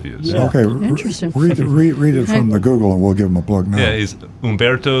 87 reviews. Yeah. Okay, Interesting. read it from the Google, and we'll give him a plug now. Yeah, he's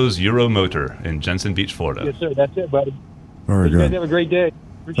Umberto's Euro Motor in Jensen Beach, Florida. Yes, sir. That's it, buddy. Very You guys good. have a great day.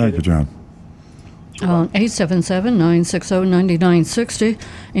 Appreciate Thank you, it. John. 877-960-9960.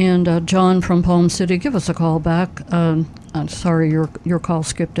 And John from Palm City, give us a call back. I'm sorry, your call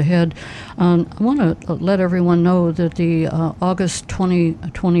skipped ahead. I want to let everyone know that the August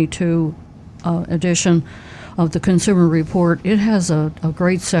 2022 edition of the Consumer Report, it has a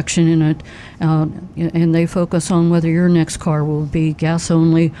great section in it, and they focus on whether your next car will be gas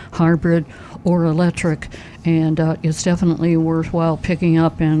only, hybrid, or electric, and it's definitely worthwhile picking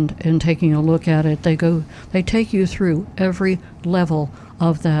up and taking a look at it. They take you through every level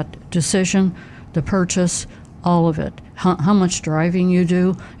of that decision, the purchase, all of it. How much driving you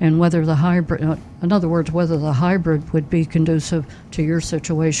do, and whether the hybrid, in other words, whether the hybrid would be conducive to your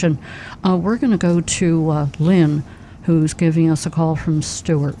situation. We're going to go to Lynn, who's giving us a call from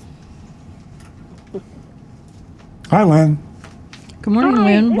Stewart. Hi, Lynn. Good morning, Hi,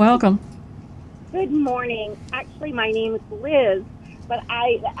 Lynn. this is- Welcome. Good morning. Actually, my name is Liz, but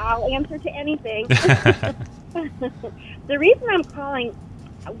I'll answer to anything. The reason I'm calling,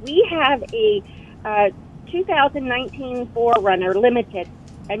 we have a 2019 4Runner Limited,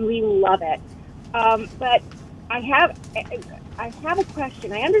 and we love it. But I have a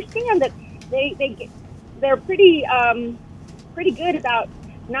question. I understand that they're pretty good about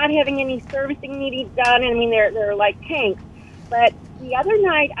not having any servicing needed done. I mean, they're like tanks. But the other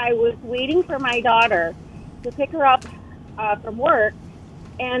night, I was waiting for my daughter to pick her up from work,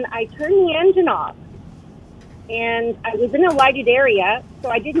 and I turned the engine off. And I was in a lighted area, so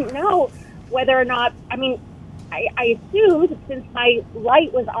I didn't know whether or not, I assumed since my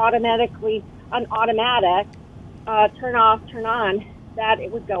light was automatically on automatic, turn off, turn on, that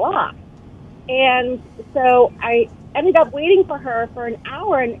it would go off. And so I ended up waiting for her for an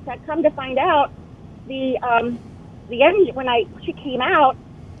hour, and I come to find out the engine, when she came out,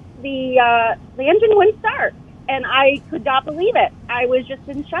 the engine wouldn't start, and I could not believe it. I was just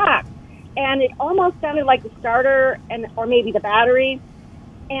in shock, and it almost sounded like the starter or maybe the battery.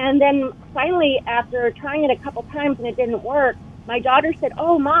 And then finally, after trying it a couple times and it didn't work, my daughter said,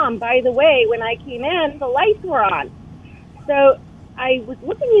 "Oh, Mom, by the way, when I came in, the lights were on." So I was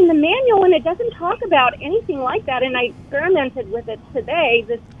looking in the manual, and it doesn't talk about anything like that. And I experimented with it today,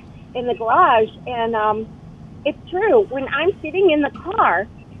 in the garage, and it's true. When I'm sitting in the car,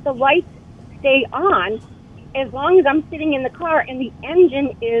 the lights stay on as long as I'm sitting in the car and the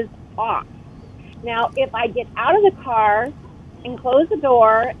engine is off. Now, if I get out of the car and close the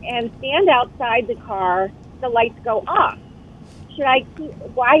door and stand outside the car, the lights go off.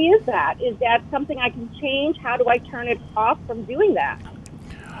 Why is that? Is that something I can change? How do I turn it off from doing that?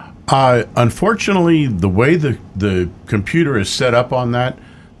 Unfortunately, the way the computer is set up on that,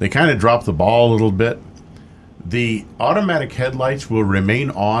 they kind of drop the ball a little bit. The automatic headlights will remain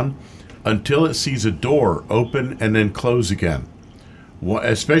on until it sees a door open and then close again.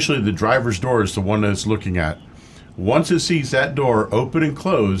 Especially the driver's door is the one that it's looking at. Once it sees that door open and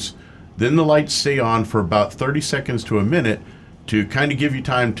close, then the lights stay on for about 30 seconds to a minute to kind of give you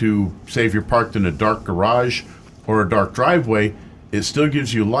time to, say if you're parked in a dark garage or a dark driveway, it still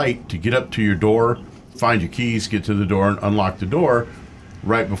gives you light to get up to your door, find your keys, get to the door, and unlock the door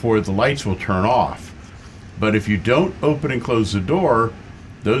right before the lights will turn off. But if you don't open and close the door,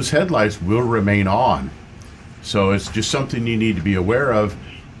 those headlights will remain on. So it's just something you need to be aware of.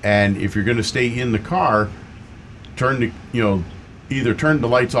 And if you're going to stay in the car, either turn the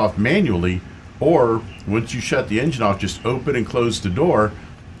lights off manually, or once you shut the engine off, just open and close the door,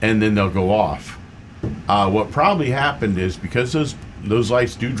 and then they'll go off. What probably happened is, because those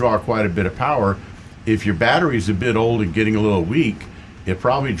lights do draw quite a bit of power, if your battery's a bit old and getting a little weak, it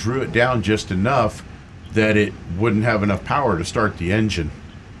probably drew it down just enough that it wouldn't have enough power to start the engine.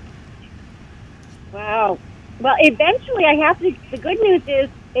 Wow. Well, eventually I have to, the good news is,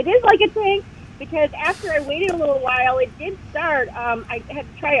 it is like a tank, because after I waited a little while, it did start. I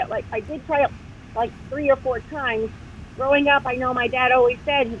had to try it, I did try it like 3 or 4 times. Growing up, I know my dad always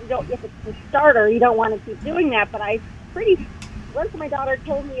said, if it's the starter, you don't want to keep doing that, but once my daughter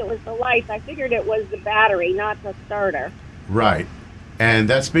told me it was the lights, I figured it was the battery, not the starter. Right. And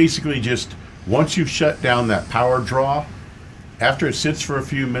that's basically just, once you've shut down that power draw, after it sits for a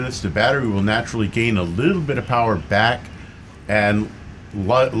few minutes, the battery will naturally gain a little bit of power back. And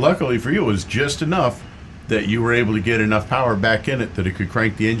luckily for you, it was just enough that you were able to get enough power back in it that it could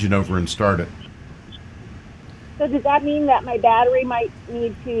crank the engine over and start it. So does that mean that my battery might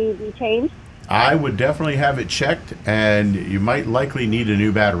need to be changed? I would definitely have it checked, and you might likely need a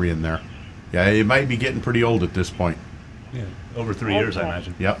new battery in there. Yeah, it might be getting pretty old at this point. Yeah, over 3 years, I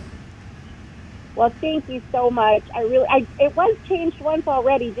imagine. Yep. Well, thank you so much. It was changed once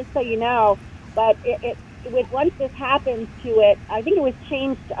already, just so you know, but once this happens to it, I think it was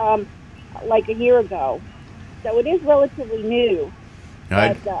changed like a year ago. So it is relatively new.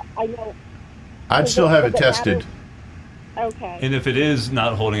 I know. I'd still have it tested. Okay. And if it is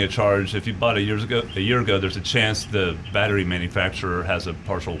not holding a charge, if you bought a year ago, there's a chance the battery manufacturer has a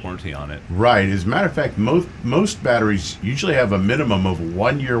partial warranty on it. Right. As a matter of fact, most batteries usually have a minimum of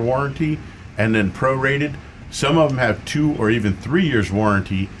 1 year warranty, and then prorated. Some of them have 2 or even 3 years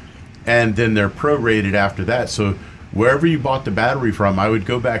warranty, and then they're prorated after that. So wherever you bought the battery from, I would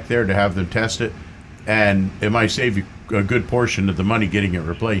go back there to have them test it, and it might save you a good portion of the money getting it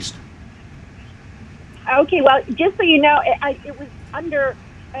replaced. Okay, well, just so you know, it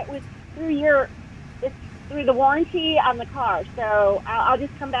was through the warranty on the car. So I'll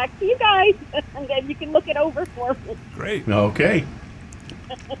just come back to you guys, and then you can look it over for me. Great. Okay.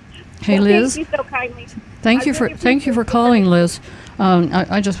 Hey, Liz. Thank you so kindly. Thank you for calling, Liz.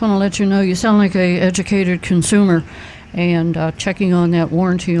 I just want to let you know you sound like a educated consumer, and checking on that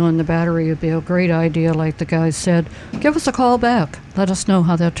warranty on the battery would be a great idea. Like the guy said, give us a call back. Let us know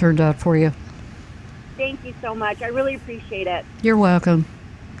how that turned out for you. Thank you so much. I really appreciate it. You're welcome.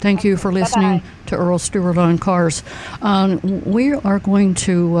 Thank you for listening Bye-bye. to Earl Stewart on Cars. We are going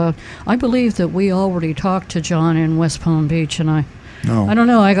to, I believe that we already talked to John in West Palm Beach, and I don't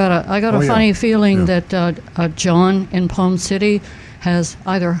know, I got a funny feeling that John in Palm City has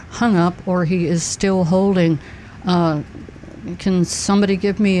either hung up or he is still holding. Can somebody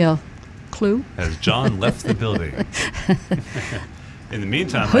give me a clue? Has John left the building? In the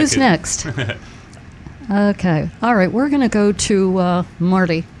meantime, Who's next? Okay. All right. We're going to go to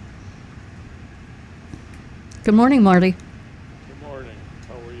Marty. Good morning, Marty. Good morning.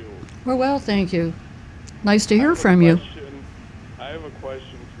 How are you? We're well, thank you. Nice to hear from you. I have a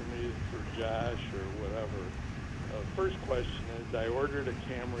question for Josh or whatever. First question is, I ordered a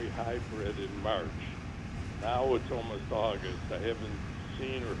Camry Hybrid in March. Now it's almost August. I haven't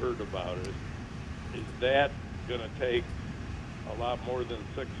seen or heard about it. Is that going to take a lot more than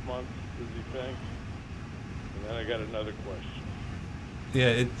 6 months, does he think? And then I got another question. Yeah,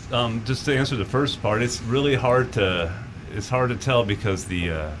 it's just to answer the first part. It's really hard to tell because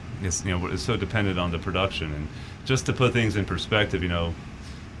it's so dependent on the production. And just to put things in perspective,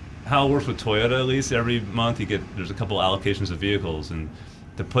 how it works with Toyota, at least every month there's a couple allocations of vehicles, and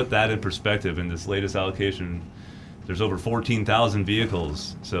to put that in perspective, in this latest allocation, there's over 14,000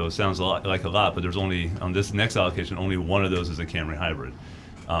 vehicles. So it sounds like a lot, but there's only on this next allocation, only one of those is a Camry Hybrid.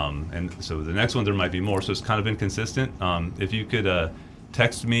 And so the next one, there might be more. So it's kind of inconsistent. If you could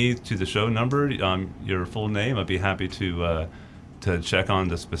text me to the show number, your full name, I'd be happy to check on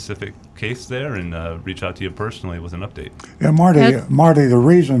the specific case there and reach out to you personally with an update. Yeah, Marty, the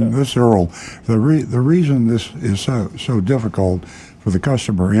reason this, Earl, the reason this is so difficult for the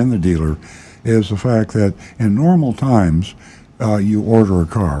customer and the dealer is the fact that in normal times, you order a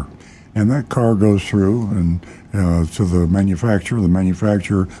car. and that car goes through and to the manufacturer. The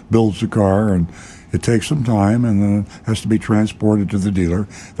manufacturer builds the car, and it takes some time, and then it has to be transported to the dealer.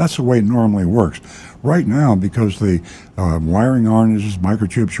 That's the way it normally works. Right now, because the wiring harnesses,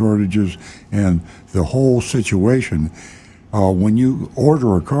 microchip shortages, and the whole situation, when you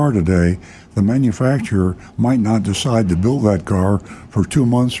order a car today, the manufacturer might not decide to build that car for 2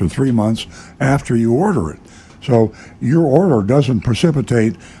 months or 3 months after you order it. So your order doesn't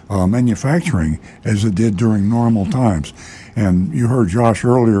precipitate manufacturing as it did during normal times. And you heard Josh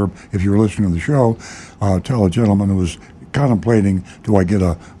earlier, if you were listening to the show, tell a gentleman who was contemplating, do I get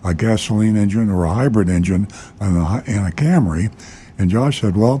a gasoline engine or a hybrid engine and a Camry? And Josh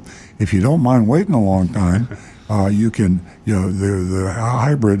said, well, if you don't mind waiting a long time, you can, the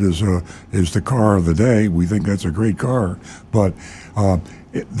hybrid is the car of the day. We think that's a great car, but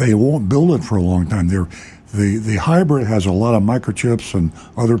they won't build it for a long time. The hybrid has a lot of microchips and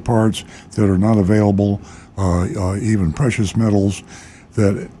other parts that are not available, even precious metals,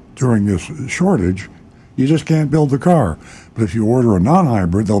 that during this shortage, you just can't build the car. But if you order a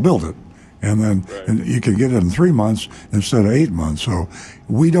non-hybrid, they'll build it. And then and you can get it in 3 months instead of 8 months. So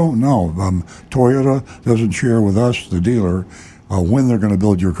we don't know. Toyota doesn't share with us, the dealer, when they're going to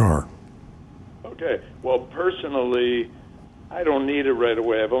build your car. Okay. Well, personally, I don't need it right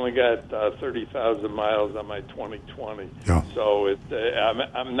away. I've only got 30,000 miles on my 2020. Yeah. So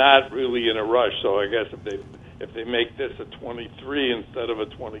I'm not really in a rush. So I guess if they make this a 23 instead of a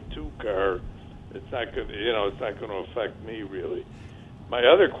 22 car, it's not going to affect me really. My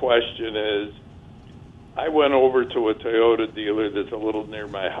other question is, I went over to a Toyota dealer that's a little near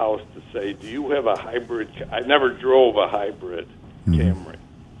my house to say, do you have a hybrid? I never drove a hybrid Camry.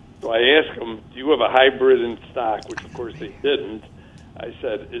 So I asked them, do you have a hybrid in stock? Which, of course, they didn't. I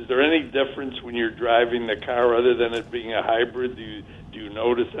said, is there any difference when you're driving the car other than it being a hybrid? Do you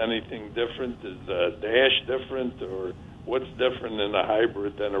notice anything different? Is the dash different? Or what's different in a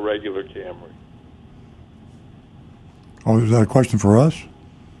hybrid than a regular Camry? Oh, is that a question for us?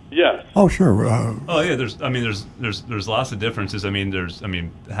 Yes. Oh, sure. Yeah. There's lots of differences.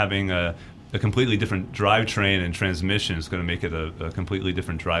 Having a completely different drivetrain and transmission is going to make it a completely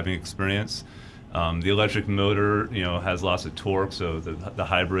different driving experience. The electric motor, has lots of torque, so the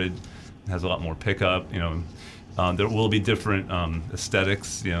hybrid has a lot more pickup. There will be different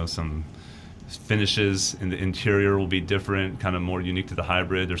aesthetics. Some finishes in the interior will be different, kind of more unique to the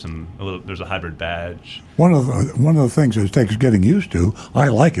hybrid. There's a hybrid badge. One of the things that it takes getting used to. I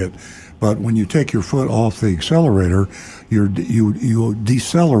like it, but when you take your foot off the accelerator, you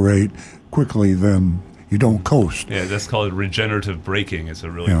decelerate quickly. Then you don't coast. Yeah, that's called regenerative braking. It's a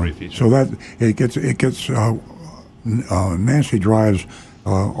really great feature. So that it gets. Nancy drives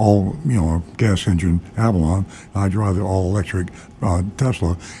all gas engine Avalon. I drive the all electric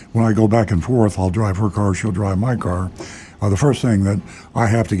Tesla. When I go back and forth, I'll drive her car, she'll drive my car. The first thing that I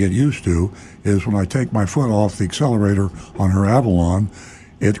have to get used to is when I take my foot off the accelerator on her Avalon,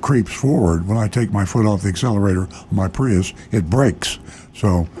 it creeps forward. When I take my foot off the accelerator on my Prius, it brakes.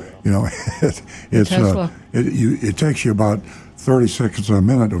 So it takes you about 30 seconds a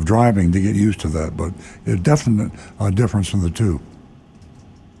minute of driving to get used to that, but a definite difference in the two.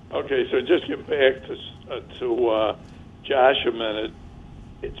 Okay, so just get back to Josh a minute.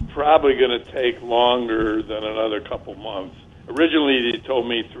 It's probably going to take longer than another couple months. Originally, he told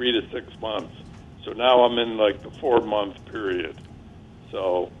me 3 to 6 months. So now I'm in like the 4-month period.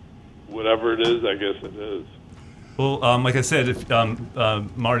 So whatever it is, I guess it is. Well, like I said, if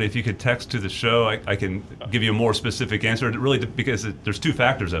Marty, if you could text to the show, I can give you a more specific answer. It really, because there's two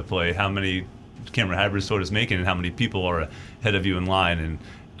factors at play: how many Camry hybrids Toyota's making, and how many people are ahead of you in line. And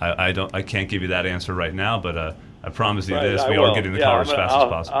I can't give you that answer right now, but I promise you this: we are getting the car as fast as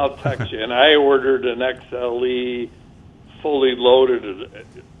possible. I'll text you. And I ordered an XLE fully loaded,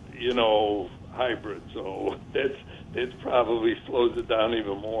 hybrid. So it probably slows it down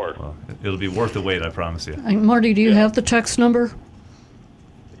even more. Well, it'll be worth the wait, I promise you. Marty, do you have the text number?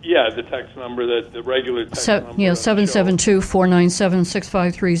 Yeah, the text number, the regular text number.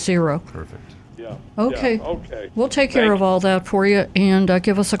 772-497-6530. Perfect. Yeah. Okay. Yeah, okay. We'll take care of all that for you, and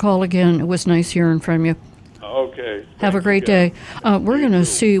give us a call again. It was nice hearing from you. Okay. Have a great day. We're going to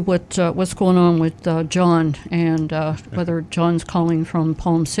see what's going on with John, and whether John's calling from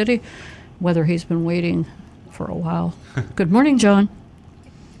Palm City, whether he's been waiting for a while. Good morning, John.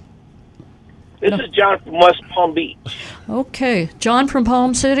 This is John from West Palm Beach. Okay. John from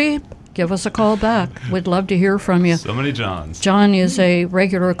Palm City, give us a call back. We'd love to hear from you. So many Johns. John is a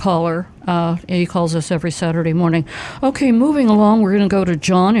regular caller. He calls us every Saturday morning. Okay, moving along, we're going to go to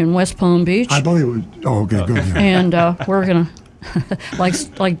John in West Palm Beach. I believe it was. Oh, okay, good. Yeah. And we're going to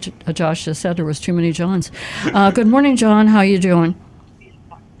like Josh just said, there was too many Johns. Good morning, John. How you doing?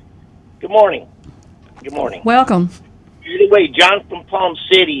 Good morning. Good morning. Welcome. Either way, John from Palm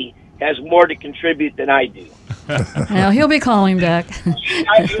City has more to contribute than I do. Now he'll be calling back.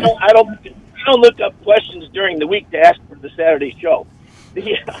 I don't look up questions during the week to ask for the Saturday show.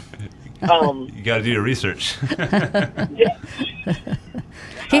 Yeah. You got to do your research. Yeah.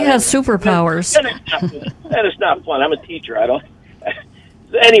 He has superpowers. That is not fun. I'm a teacher. I don't.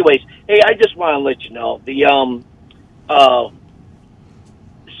 Anyways, hey, I just want to let you know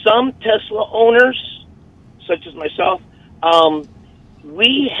some Tesla owners, such as myself,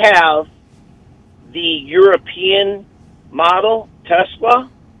 we have the European model Tesla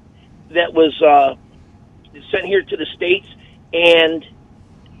that was sent here to the States, and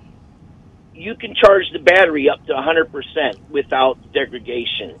you can charge the battery up to 100% without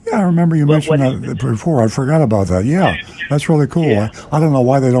degradation. Yeah, I remember you mentioned that before. I forgot about that. Yeah, that's really cool. Yeah. I don't know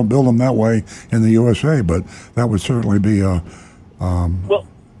why they don't build them that way in the USA, but that would certainly be a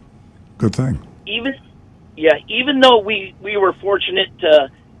good thing. Even though we were fortunate to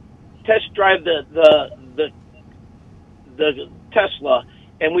test drive the Tesla,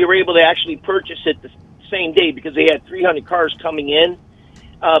 and we were able to actually purchase it the same day because they had 300 cars coming in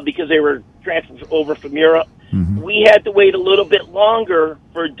because they were transferred over from Europe. Mm-hmm. We had to wait a little bit longer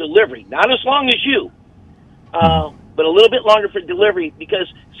for delivery. Not as long as you, but a little bit longer for delivery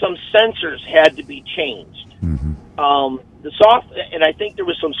because some sensors had to be changed. Mm-hmm. And I think there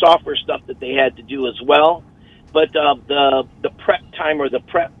was some software stuff that they had to do as well. But the prep time or the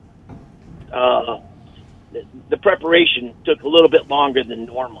preparation took a little bit longer than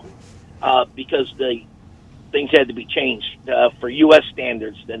normal because the things had to be changed for U.S.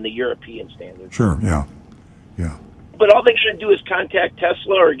 standards than the European standards. Sure, yeah. But all they got to do is contact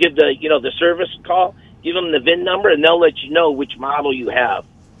Tesla or give the service a call, give them the VIN number, and they'll let you know which model you have.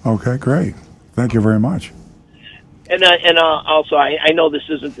 Okay, great. Thank you very much. And also, I know this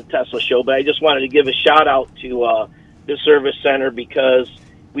isn't the Tesla show, but I just wanted to give a shout out to the service center because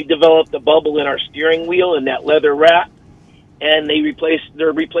we developed a bubble in our steering wheel in that leather wrap, and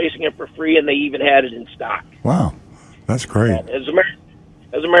they're replacing it for free, and they even had it in stock. Wow, that's great. As a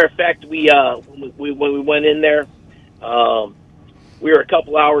matter of fact, when we went in there, we were a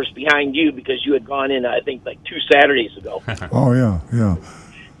couple hours behind you because you had gone in, I think, like 2 Saturdays ago. Oh yeah.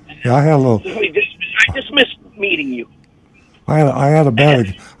 I had a little. I just missed meeting you. I had a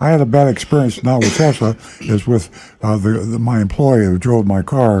bad experience not with Tesla, is with my employee who drove my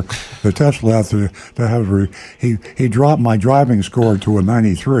car. The Tesla he dropped my driving score to a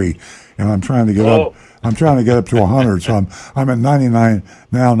 93, and I'm trying to get up. I'm trying to get up to 100, so I'm at 99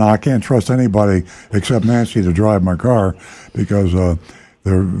 now. Now I can't trust anybody except Nancy to drive my car because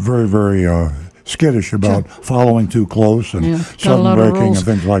they're very, very skittish about following too close and sudden braking and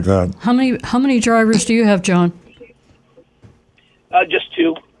things like that. How many drivers do you have, John? Just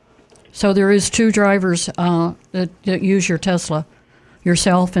 2. So there is 2 drivers that use your Tesla,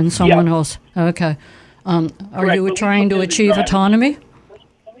 yourself and someone else. Okay. Are you trying to achieve autonomy?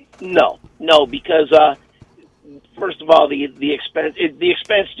 No, because first of all, the expense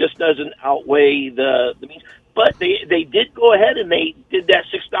just doesn't outweigh the means. But they did go ahead and they did that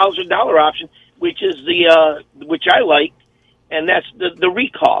 $6,000 option, which is which I like, and that's the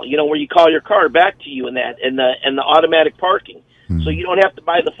recall. Where you call your car back to you and the automatic parking. So you don't have to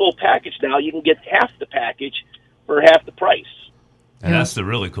buy the full package now. You can get half the package for half the price. And that's the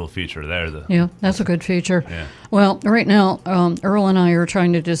really cool feature there. Yeah, that's a good feature. Yeah. Well, right now, Earl and I are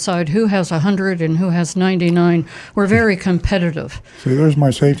trying to decide who has 100 and who has 99. We're very competitive. See, there's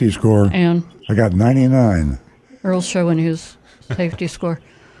my safety score. And I got 99. Earl's showing his safety score.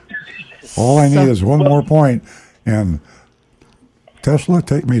 All I need is one more point, and Tesla,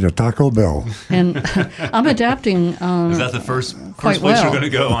 take me to Taco Bell. And I'm adapting. Is that the first quite place well you're going to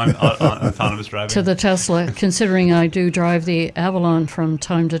go on autonomous driving? To the Tesla, considering I do drive the Avalon from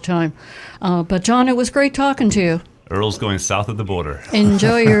time to time. But John, it was great talking to you. Earl's going south of the border.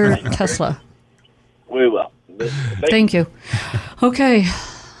 Enjoy your Tesla. We will. Thank you. Okay.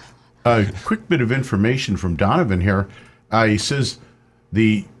 A quick bit of information from Donovan here. He says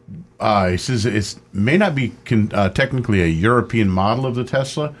it may not be technically a European model of the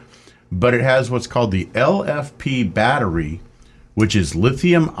Tesla, but it has what's called the LFP battery, which is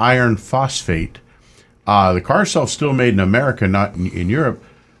lithium iron phosphate. The car itself still made in America, not in Europe,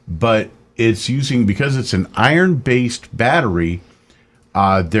 but it's because it's an iron-based battery,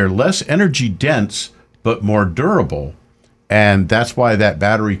 they're less energy dense but more durable, and that's why that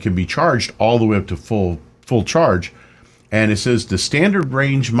battery can be charged all the way up to full charge. And it says the standard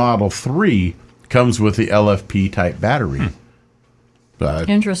range Model 3 comes with the LFP type battery.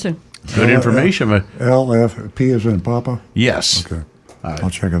 Interesting. Good information. LFP is in Papa? Yes. Okay.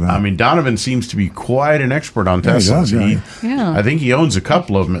 I'll check it out. I mean, Donovan seems to be quite an expert on Yeah, he Teslas. does, Yeah. I think he owns a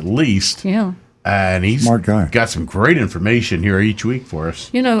couple of them at least. Yeah. And he's Smart guy. got some great information here each week for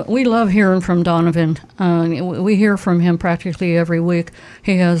us. You know, we love hearing from Donovan. We hear from him practically every week.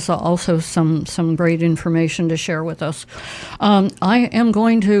 He has also some great information to share with us. I am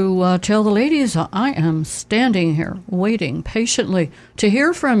going to tell the ladies I am standing here waiting patiently to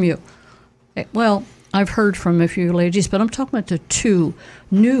hear from you. Well, I've heard from a few ladies, but I'm talking about the 2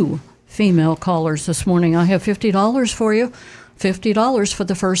 new female callers this morning. I have $50 for you. $50 for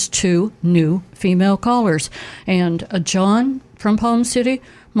the first 2 new female callers. And John from Palm City,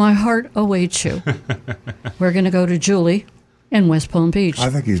 my heart awaits you. We're going to go to Julie in West Palm Beach. I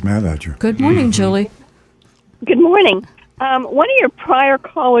think he's mad at you. Good morning, Julie. Good morning. One of your prior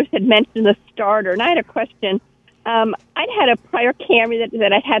callers had mentioned the starter, and I had a question. I'd had a prior Camry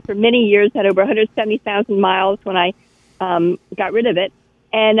that I'd had for many years, had over 170,000 miles when I got rid of it.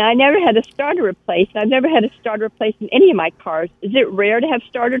 And I never had a starter replaced. I've never had a starter replaced in any of my cars. Is it rare to have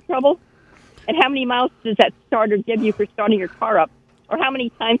starter trouble? And how many miles does that starter give you for starting your car up? Or how many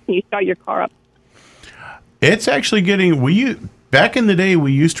times can you start your car up? It's actually getting, back in the day,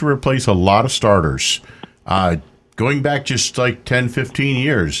 we used to replace a lot of starters. Going back just like 10, 15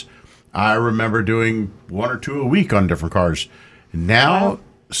 years, I remember doing 1 or 2 a week on different cars. Now,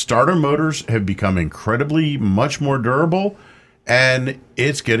 starter motors have become incredibly much more durable, and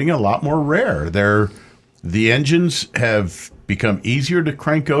it's getting a lot more rare. The engines have become easier to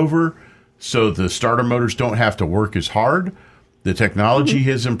crank over, so the starter motors don't have to work as hard. The technology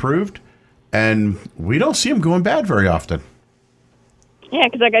has improved, and we don't see them going bad very often. Yeah,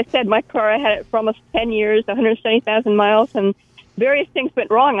 because like I said, my car, I had it for almost 10 years, 170,000 miles, and various things went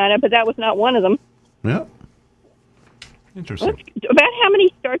wrong on it, but that was not one of them. Yeah. Interesting. About how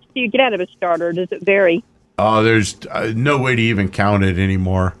many starts do you get out of a starter? Does it vary? There's no way to even count it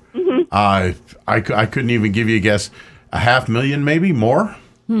anymore. I couldn't even give you a guess. 500,000, maybe more.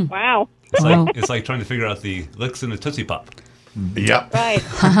 Wow. It's like trying to figure out the licks in the Tootsie Pop. Yep. Right.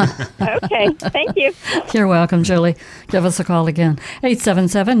 Okay. Thank you. You're welcome, Julie. Give us a call again.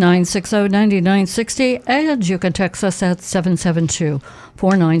 877-960-9960. And you can text us at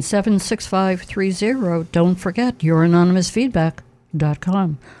 772-497-6530. Don't forget,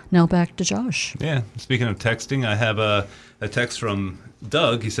 youranonymousfeedback.com. Now back to Josh. Yeah. Speaking of texting, I have a text from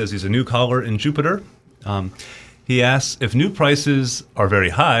Doug. He says he's a new caller in Jupiter. He asks, if new prices are very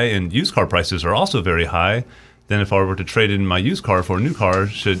high and used car prices are also very high, then if I were to trade in my used car for a new car,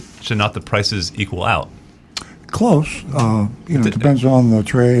 should not the prices equal out? Close. It depends on the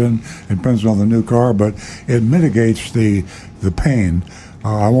trade and it depends on the new car, but it mitigates the pain.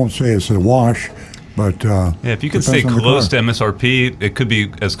 I won't say it's a wash, but if you could stay close to MSRP, it could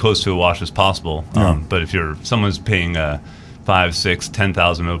be as close to a wash as possible. But if someone's paying 5, 6,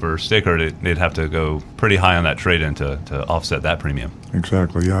 10,000 over sticker, they'd have to go pretty high on that trade-in to offset that premium.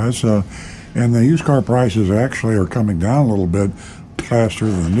 Exactly. Yeah, it's and the used car prices actually are coming down a little bit faster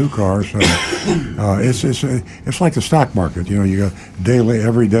than the new cars. So it's like the stock market. You know, you got daily,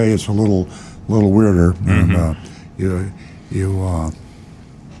 every day it's a little weirder, and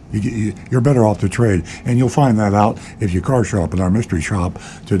you're better off to trade, and you'll find that out if you car shop in our mystery shop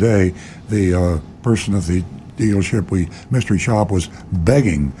today. The person at the dealership mystery shop was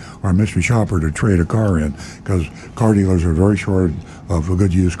begging our mystery shopper to trade a car in, because car dealers are very short of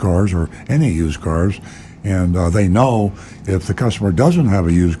good used cars or any used cars, and they know if the customer doesn't have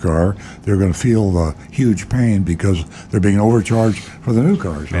a used car, they're going to feel the huge pain because they're being overcharged for the new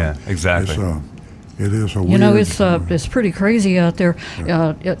cars. So yeah, exactly. It is a weird... You know, it's pretty crazy out there.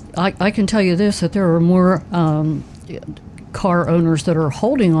 I can tell you this, that there are more car owners that are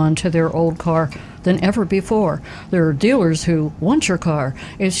holding on to their old car than ever before. There are dealers who want your car.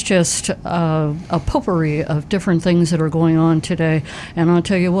 It's just a potpourri of different things that are going on today. And I'll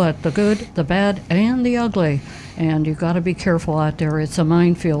tell you what, the good, the bad, and the ugly. And you've got to be careful out there. It's a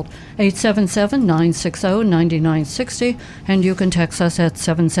minefield. 877-960-9960. And you can text us at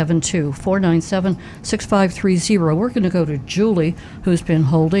 772-497-6530. We're going to go to Julie, who's been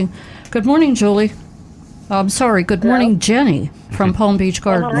holding. Good morning, Julie. I'm sorry. Good morning, Jenny from Palm Beach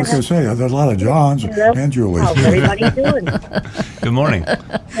Gardens. I was going to say, there's a lot of Johns and Julies. How's everybody doing? Good morning.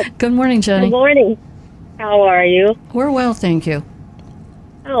 Good morning, Jenny. Good morning. How are you? We're well, thank you.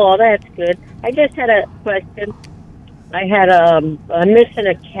 Oh, that's good. I just had a question. I had I'm missing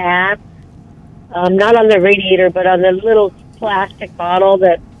a cap, not on the radiator, but on the little plastic bottle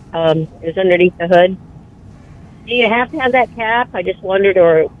that is underneath the hood. Do you have to have that cap? I just wondered,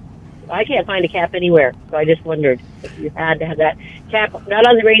 or I can't find a cap anywhere. So I just wondered if you had to have that cap, not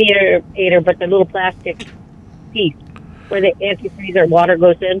on the radiator, but the little plastic piece where the antifreeze or water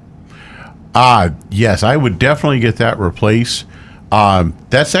goes in. Yes, I would definitely get that replaced.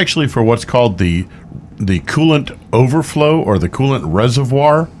 That's actually for what's called the coolant overflow or the coolant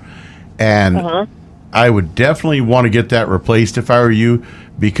reservoir. And I would definitely want to get that replaced if I were you,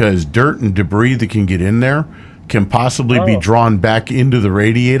 because dirt and debris that can get in there can possibly be drawn back into the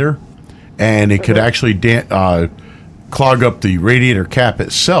radiator, and it could actually clog up the radiator cap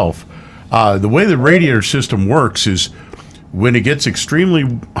itself. The way the radiator system works is when it gets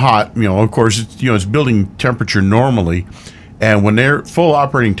extremely hot, of course, it's building temperature normally, and when they're full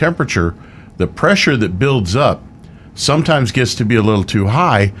operating temperature, the pressure that builds up sometimes gets to be a little too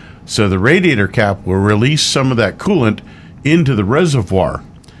high, so the radiator cap will release some of that coolant into the reservoir,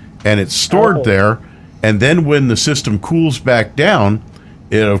 and it's stored there, and then when the system cools back down,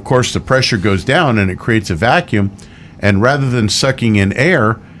 of course, the pressure goes down and it creates a vacuum, and rather than sucking in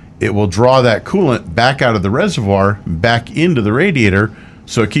air, it will draw that coolant back out of the reservoir, back into the radiator,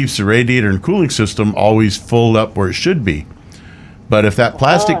 so it keeps the radiator and cooling system always full up where it should be. But if that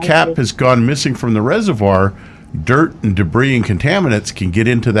plastic cap has gone missing from the reservoir, dirt and debris and contaminants can get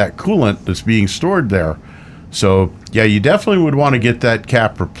into that coolant that's being stored there. So, yeah, you definitely would want to get that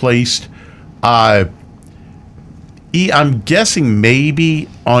cap replaced. I'm guessing maybe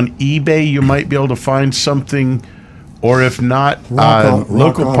on eBay you might be able to find something, or if not,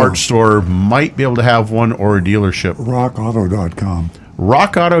 local parts store might be able to have one, or a dealership. RockAuto.com.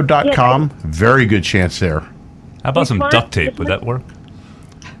 RockAuto.com, very good chance there. How about some duct tape? Would that work?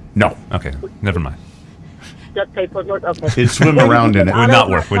 No. Okay, never mind. Duct tape would work. Okay. It'd swim around in it. Would not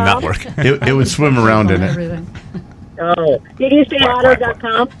work. Would not work. It would swim around in it. Everything. Oh, did you say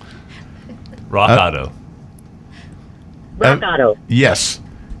auto.com? Rock Auto. Rock Auto. Yes.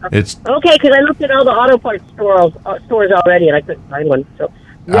 It's okay, because I looked at all the auto parts stores already, and I couldn't find one. So,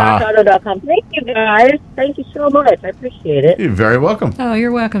 rockauto.com. Thank you, guys. Thank you so much. I appreciate it. You're very welcome. Oh,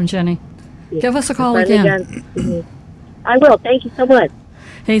 you're welcome, Jenny. Give us a call again. I will. Thank you so much.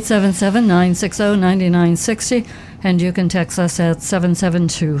 877-960-9960, and you can text us at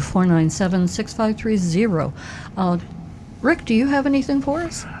 772-497-6530. Rick, do you have anything for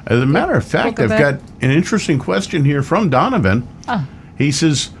us? As a matter of fact, I've got an interesting question here from Donovan. He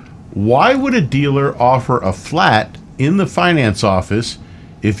says, why would a dealer offer a flat in the finance office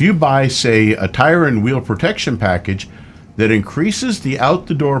if you buy, say, a tire and wheel protection package that increases the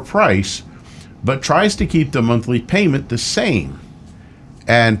out-the-door price but tries to keep the monthly payment the same?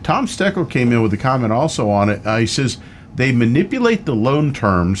 And Tom Steckel came in with a comment also on it. He says they manipulate the loan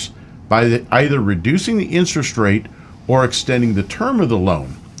terms by either reducing the interest rate or extending the term of the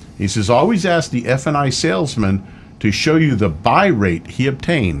loan. He says always ask the F&I salesman to show you the buy rate he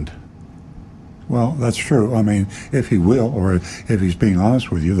obtained. Well, that's true. I mean, if he will, or if he's being honest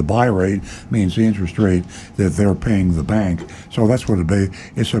with you, the buy rate means the interest rate that they're paying the bank. So that's what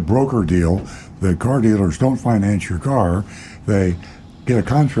it's a broker deal. The car dealers don't finance your car. They get a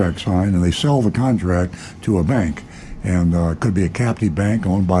contract signed and they sell the contract to a bank. And it could be a captive bank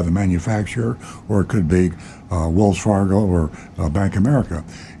owned by the manufacturer, or it could be Wells Fargo or Bank of America.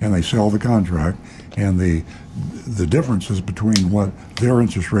 And they sell the contract, and the differences between what their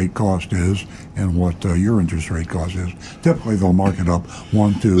interest rate cost is and what your interest rate cost is. Typically, they'll mark it up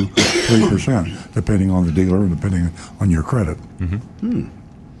 1, 2, 3%, depending on the dealer and depending on your credit.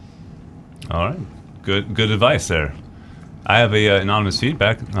 All right. Good advice there. I have a anonymous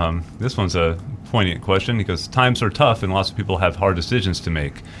feedback. This one's a poignant question because times are tough and lots of people have hard decisions to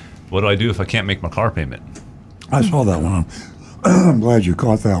make. What do I do if I can't make my car payment? I saw that one. I'm glad you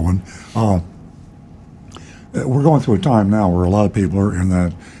caught that one. We're going through a time now where a lot of people are in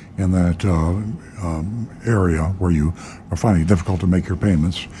that area where you are finding it difficult to make your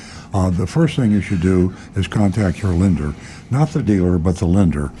payments. The first thing you should do is contact your lender, not the dealer, but the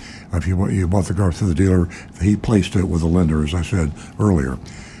lender. If you bought the car through the dealer, he placed it with the lender, as I said earlier.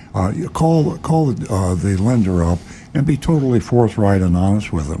 You call the lender up and be totally forthright and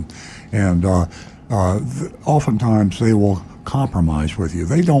honest with them. And oftentimes they will compromise with you.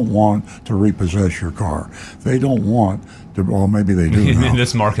 They don't want to repossess your car. They don't want to, well, maybe they do now. In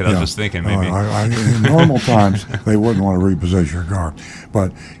this market, I was just thinking maybe. In normal times, they wouldn't want to repossess your car.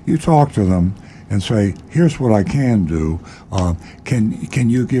 But you talk to them and say, here's what I can do. Can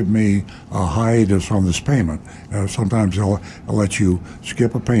you give me a hiatus on this payment? Sometimes they'll let you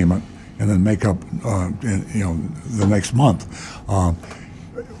skip a payment and then make up the next month.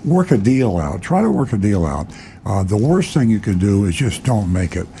 Work a deal out. Try to work a deal out. The worst thing you can do is just don't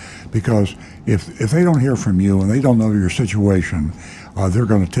make it, because if they don't hear from you and they don't know your situation, they're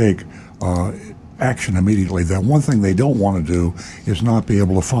going to take action immediately. That one thing they don't want to do is not be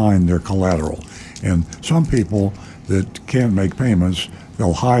able to find their collateral. And some people that can't make payments,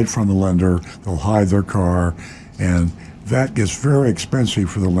 they'll hide from the lender, they'll hide their car, and that gets very expensive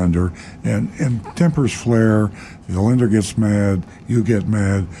for the lender, and tempers flare, the lender gets mad, you get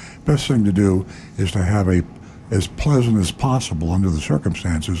mad. Best thing to do is to have a as pleasant as possible under the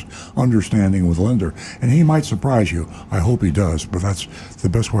circumstances, understanding with lender. And he might surprise you. I hope he does, but that's the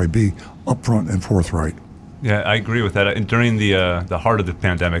best way. Be upfront and forthright. Yeah, I agree with that. And during the heart of the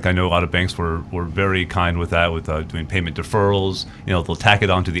pandemic, I know a lot of banks were very kind with that, with doing payment deferrals. You know, they'll tack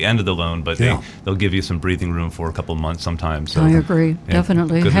it on to the end of the loan, but they'll give you some breathing room for a couple of months sometimes. So, I agree.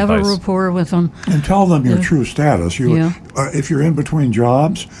 Definitely. Have advice. a rapport with them. And tell them your true status. If you're in between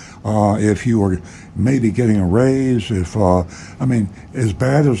jobs, if you are maybe getting a raise, as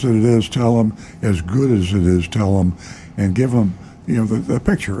bad as it is, tell them. As good as it is, tell them. And give them, the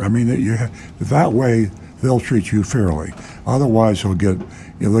picture. That way, they'll treat you fairly. Otherwise, they'll get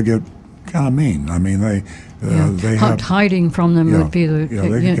kind of mean. They have hiding from them would be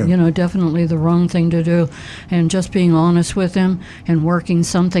definitely the wrong thing to do. And just being honest with them and working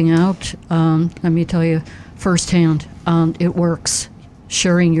something out. Let me tell you firsthand, it works.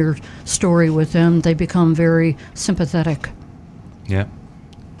 Sharing your story with them, they become very sympathetic. Yeah.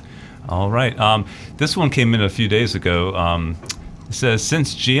 All right. This one came in a few days ago. It says,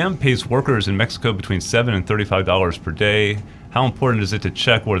 since GM pays workers in Mexico between $7 and $35 per day, how important is it to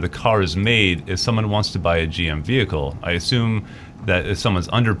check where the car is made if someone wants to buy a GM vehicle? I assume that if someone's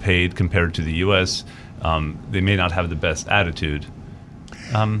underpaid compared to the U.S., they may not have the best attitude.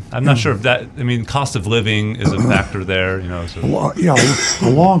 I'm not sure if that, cost of living is a factor there, So. Well, a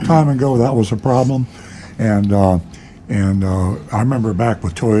long time ago that was a problem. And I remember back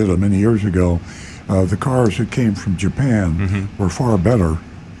with Toyota many years ago, the cars that came from Japan were far better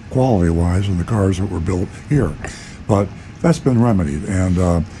quality-wise than the cars that were built here. But that's been remedied. And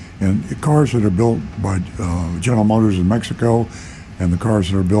the cars that are built by General Motors in Mexico and the cars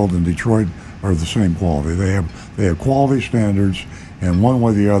that are built in Detroit are the same quality. They have quality standards, and one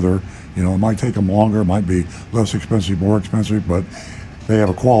way or the other, it might take them longer, it might be less expensive, more expensive, but they have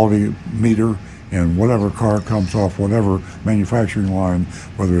a quality meter, and whatever car comes off whatever manufacturing line,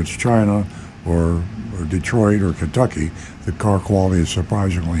 whether it's China or Detroit or Kentucky, the car quality is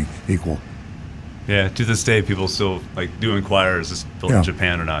surprisingly equal. Yeah, to this day, people still do inquire, is this built in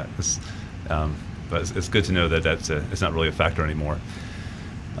Japan or not? But it's good to know that it's not really a factor anymore.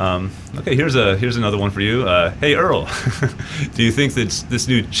 Okay, here's another one for you. Hey, Earl, do you think that this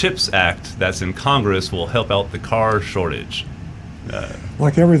new CHIPS Act that's in Congress will help out the car shortage?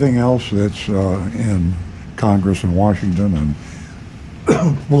 Like everything else that's in Congress and Washington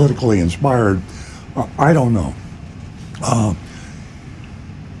and politically inspired, I don't know.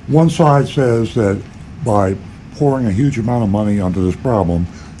 One side says that by pouring a huge amount of money onto this problem,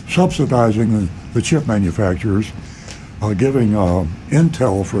 subsidizing the chip manufacturers, giving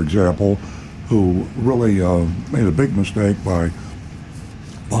Intel, for example, who really made a big mistake by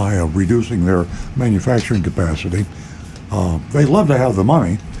reducing their manufacturing capacity. They'd love to have the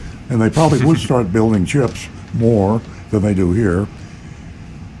money, and they probably would start building chips more than they do here.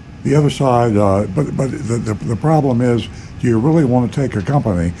 The other side, but the problem is, do you really want to take a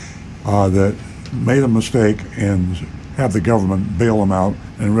company that made a mistake and have the government bail them out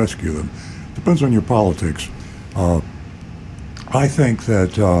and rescue them? Depends on your politics. I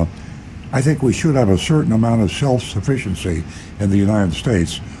think we should have a certain amount of self-sufficiency in the United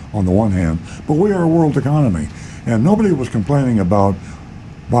States on the one hand, but we are a world economy, and nobody was complaining about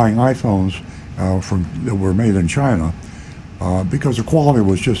buying iPhones that were made in China because the quality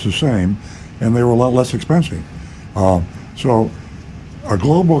was just the same, and they were a lot less expensive. So a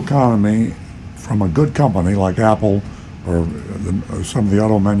global economy from a good company like Apple or some of the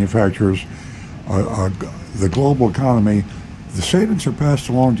auto manufacturers, the global economy, the savings are passed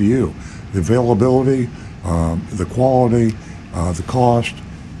along to you. The availability, the quality, the cost.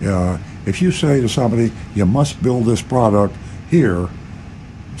 If you say to somebody, you must build this product here,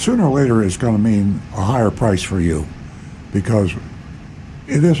 sooner or later it's going to mean a higher price for you, because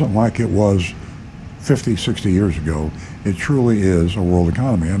it isn't like it was 50, 60 years ago. It truly is a world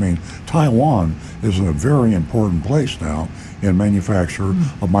economy. Taiwan is a very important place now in manufacture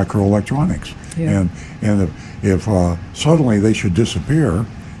of microelectronics. Yeah. And if suddenly they should disappear,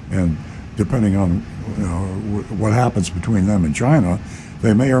 and depending on what happens between them and China,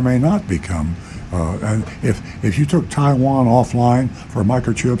 they may or may not become. And if you took Taiwan offline for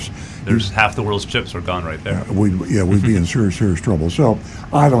microchips, there's half the world's chips are gone right there. We'd be in serious trouble. So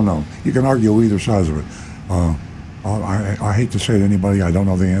I don't know. You can argue either sides of it. I hate to say to anybody, I don't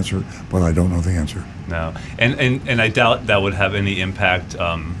know the answer, but I don't know the answer. No, and I doubt that would have any impact.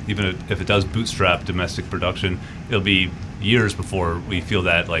 Even if it does bootstrap domestic production, it'll be years before we feel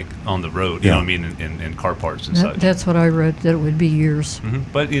that, like, on the road. You know what I mean, in car parts and such. That's what I read, that it would be years.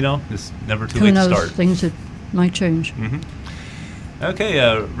 But it's never too Who late knows, to start. things that might change.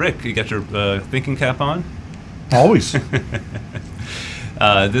 Okay, Rick, you got your thinking cap on? Always.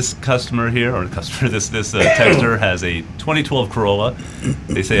 This customer here, or this texter has a 2012 Corolla.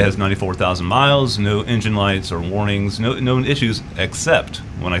 They say it has 94,000 miles, no engine lights or warnings, no issues, except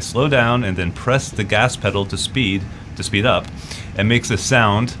when I slow down and then press the gas pedal to speed up, it makes a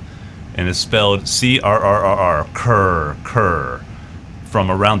sound, and it's spelled C-R-R-R-R, cur,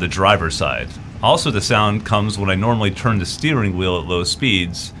 from around the driver's side. Also, the sound comes when I normally turn the steering wheel at low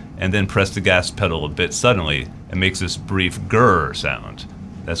speeds and then press the gas pedal a bit suddenly. It makes this brief grr sound.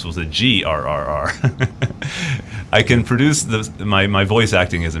 That's with a G-R-R-R. I can produce my voice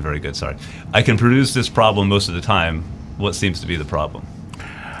acting isn't very good, sorry. I can produce this problem most of the time. What seems to be the problem?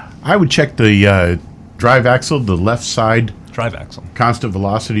 I would check the drive axle, the left side Drive axle. constant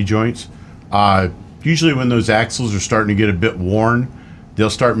velocity joints. Usually when those axles are starting to get a bit worn, they'll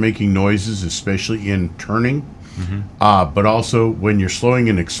start making noises, especially in turning. But also when you're slowing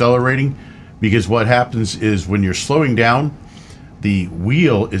and accelerating, because what happens is when you're slowing down, the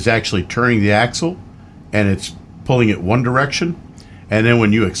wheel is actually turning the axle and it's pulling it one direction. And then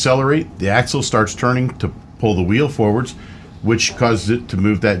when you accelerate, the axle starts turning to pull the wheel forwards, which causes it to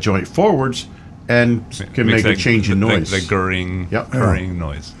move that joint forwards and can make a change in noise. The gurring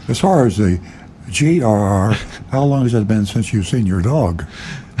noise. As far as the GRR, how long has it been since you've seen your dog?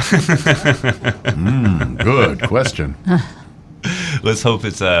 Good question. Let's hope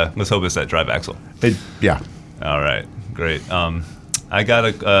it's that drive axle. Yeah. All right, great. I got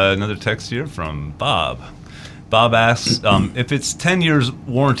another text here from Bob. Bob asks, if it's 10 years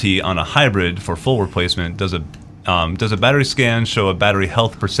warranty on a hybrid for full replacement, does a battery scan show a battery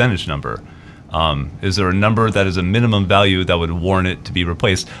health percentage number? Is there a number that is a minimum value that would warrant it to be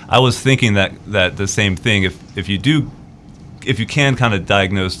replaced? I was thinking that the same thing. If you can kind of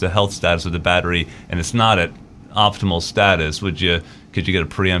diagnose the health status of the battery and it's not at optimal status, could you get a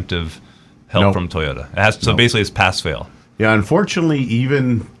preemptive help from Toyota? So basically it's pass fail. Yeah, unfortunately,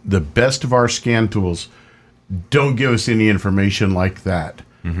 even the best of our scan tools don't give us any information like that.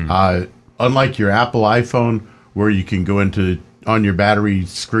 Unlike your Apple iPhone, where you can go on your battery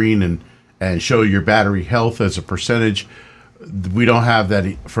screen and show your battery health as a percentage, we don't have that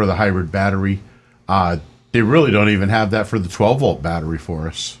for the hybrid battery. They really don't even have that for the 12-volt battery for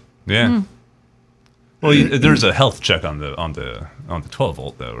us. Yeah. Well, there's a health check on the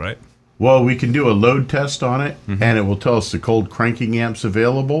 12-volt though, right? Well, we can do a load test on it, and it will tell us the cold cranking amps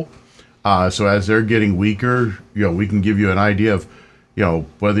available. So as they're getting weaker, we can give you an idea of,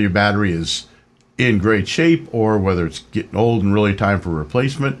 whether your battery is in great shape or whether it's getting old and really time for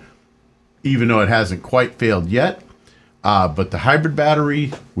replacement, even though it hasn't quite failed yet. But the hybrid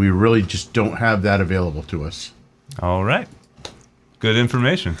battery, we really just don't have that available to us. All right. Good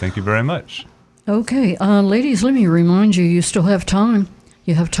information. Thank you very much. Okay, ladies, let me remind you, you still have time.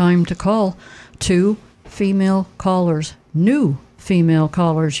 You have time to call 2 female callers, new female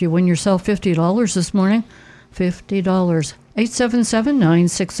callers. You win yourself $50 this morning. $50.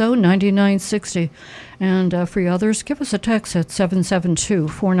 877-960-9960. And for you others, give us a text at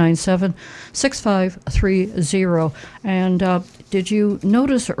 772-497-6530. And did you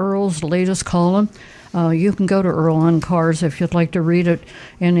notice Earl's latest column? You can go to Earl on Cars if you'd like to read it,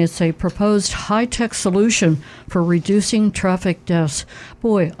 and it's a proposed high-tech solution for reducing traffic deaths.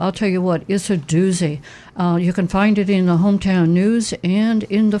 Boy, I'll tell you what, it's a doozy. You can find it in the Hometown News and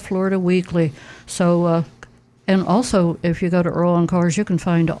in the Florida Weekly. So, and also, if you go to Earl on Cars, you can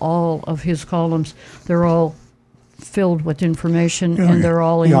find all of his columns. They're all filled with information, and they're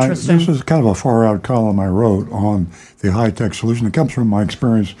all interesting. This is kind of a far-out column I wrote on the high-tech solution. It comes from my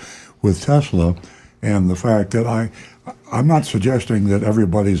experience with Tesla. And the fact that I'm not suggesting that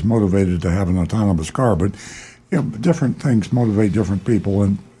everybody's motivated to have an autonomous car, but different things motivate different people.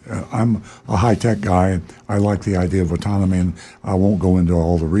 And I'm a high-tech guy, and I like the idea of autonomy, and I won't go into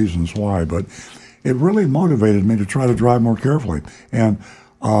all the reasons why, but it really motivated me to try to drive more carefully. And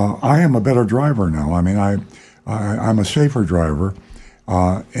I am a better driver now. I mean, I'm a safer driver,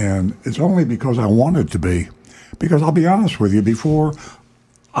 and it's only because I wanted to be. Because I'll be honest with you, before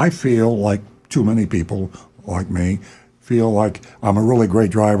I feel like too many people like me feel like I'm a really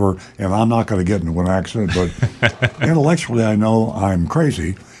great driver and I'm not going to get into an accident, but intellectually I know I'm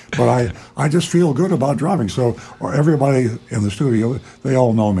crazy. but I just feel good about driving. So everybody in the studio, they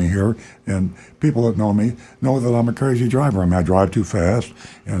all know me here, and people that know me know that I'm a crazy driver. I mean, I drive too fast,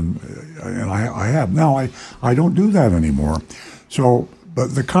 and I have. Now, I don't do that anymore. So,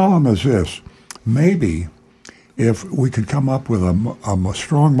 but the column is this. Maybe if we could come up with a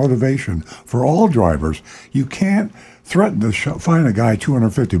strong motivation for all drivers, you can't threaten to fine a guy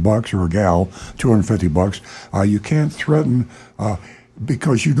 $250 or a gal $250. You can't threaten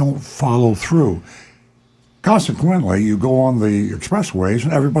because you don't follow through. Consequently, you go on the expressways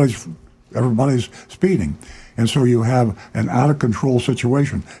and everybody's speeding. And so you have an out-of-control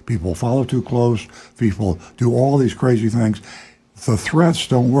situation. People follow too close. People do all these crazy things. The threats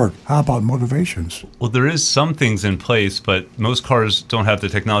don't work. How about motivations? Well, there is some things in place, but most cars don't have the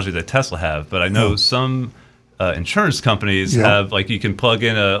technology that Tesla have. But I know some insurance companies have, like, you can plug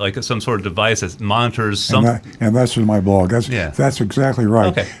in some sort of device that monitors some. And that's in my blog. That's exactly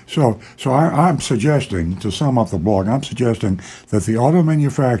right. Okay. So I'm suggesting, to sum up the blog, I'm suggesting that the auto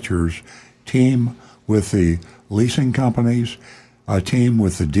manufacturers team with the leasing companies, team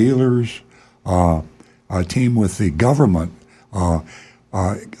with the dealers, team with the government.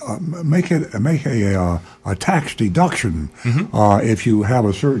 Make a tax deduction if you have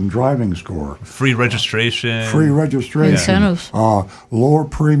a certain driving score. Free registration. Incentives. Lower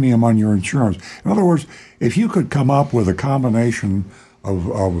premium on your insurance. In other words, if you could come up with a combination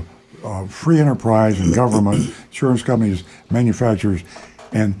of free enterprise and government, insurance companies, manufacturers,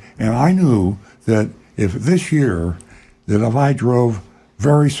 and I knew that if this year, that if I drove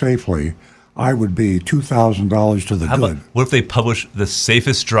very safely, I would be $2,000 to the good. What if they publish the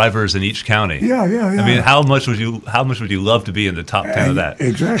safest drivers in each county? Yeah. I mean, how much would you love to be in the top 10 of that?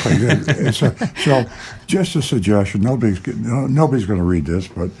 Exactly. So, just a suggestion. Nobody's going to read this,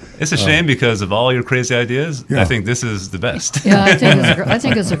 but it's a shame because of all your crazy ideas. Yeah. I think this is the best. Yeah, I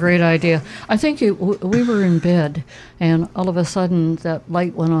think it's a great idea. I think we were in bed, and all of a sudden that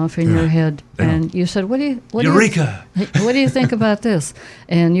light went off in your head, and you said, Eureka! What do you think about this?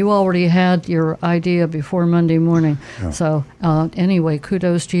 And you already had your idea before Monday morning. Yeah. So anyway,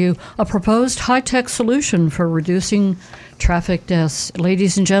 kudos to you. A proposed high-tech solution for reducing traffic deaths.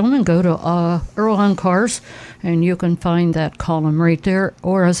 Ladies and gentlemen, go to Earl on Cars, and you can find that column right there.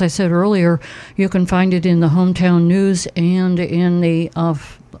 Or, as I said earlier, you can find it in the Hometown News and in the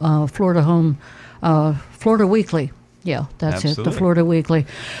Florida Weekly. Yeah, that's Absolutely. it, the Florida Weekly.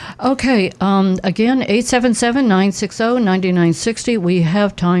 Okay, again, 877-960-9960. We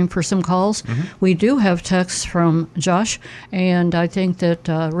have time for some calls. Mm-hmm. We do have texts from Josh, and I think that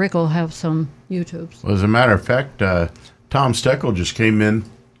Rick will have some YouTubes. Well, as a matter of fact, Tom Steckel just came in,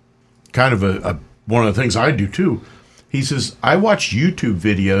 kind of one of the things I do too. He says, I watch YouTube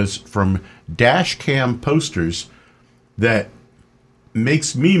videos from dash cam posters that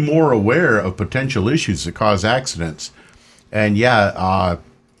makes me more aware of potential issues that cause accidents. And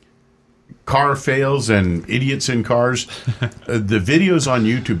car fails and idiots in cars. The videos on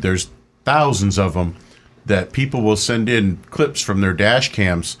YouTube, there's thousands of them that people will send in clips from their dash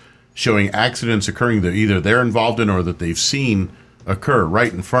cams showing accidents occurring that either they're involved in or that they've seen occur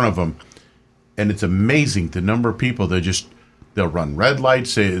right in front of them. And it's amazing the number of people that they'll run red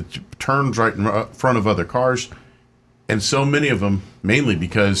lights, it turns right in front of other cars. And so many of them, mainly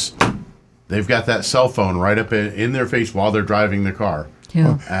because they've got that cell phone right up in their face while they're driving the car.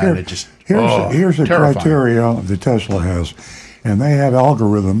 Yeah. And here's the terrifying criteria that Tesla has. And they have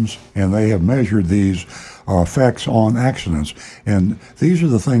algorithms, and they have measured these effects on accidents. And these are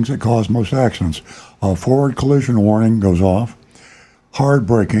the things that cause most accidents. Forward collision warning goes off, hard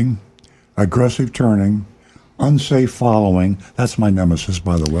braking, aggressive turning, unsafe following. That's my nemesis,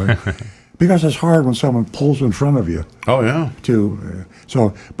 by the way. Because it's hard when someone pulls in front of you. Oh, yeah.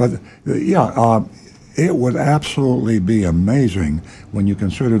 It would absolutely be amazing when you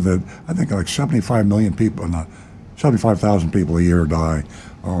consider that I think like 75,000 people a year die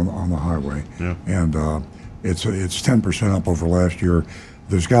on the highway. Yeah. And it's 10% up over last year.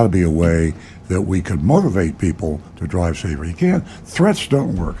 There's got to be a way that we could motivate people to drive safer. You can't. Threats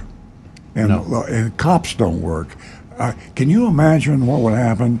don't work. And cops don't work. Can you imagine what would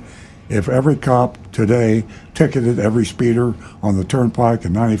happen if every cop today ticketed every speeder on the turnpike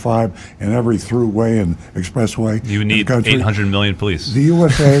and 95 and every throughway and expressway? You need 800 million police. The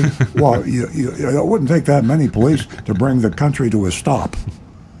USA, well, it wouldn't take that many police to bring the country to a stop.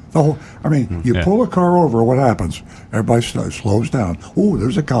 You pull a car over, what happens? Everybody slows down. Oh,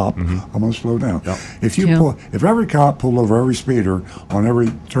 there's a cop. I'm going to slow down. Yep. If every cop pulled over every speeder on every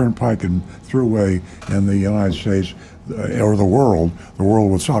turnpike and throughway in the United States, or the world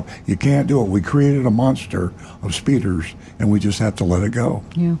would stop. You can't do it. We created a monster of speeders, and we just have to let it go.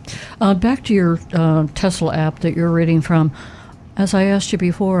 Yeah. Back to your Tesla app that you're reading from. As I asked you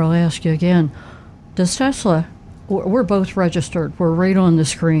before, I'll ask you again. Does Tesla, we're both registered. We're right on the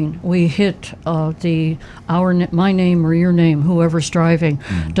screen. We hit my name or your name, whoever's driving.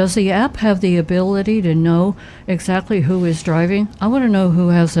 Does the app have the ability to know exactly who is driving? I want to know who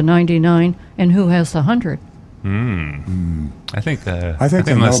has the 99 and who has the 100. I think I'm they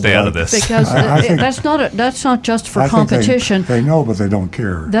going know, to stay out of this. Because I think- that's not just for I think competition. They know, but they don't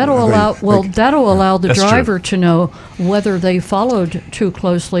care. That'll allow the That's driver to know whether they followed too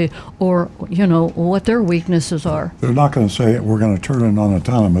closely or, what their weaknesses are. They're not going to say we're going to turn it on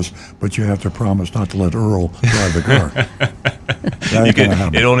autonomous, but you have to promise not to let Earl drive the car. That ain't going to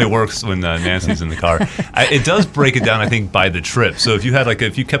happen. It only works when Nancy's in the car. It does break it down, I think, by the trip. So if you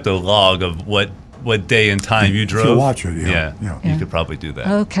kept a log of what day and time you drove, If you watch it, yeah, you could probably do that.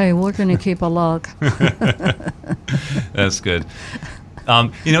 Okay, we're going to keep a log. That's good.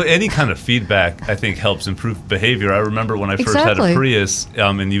 Any kind of feedback, I think, helps improve behavior. I remember when I first had a Prius,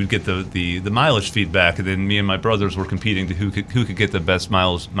 and you would get the mileage feedback, and then me and my brothers were competing to who could get the best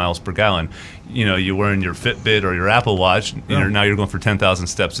miles per gallon. You're wearing your Fitbit or your Apple Watch, and now you're going for 10,000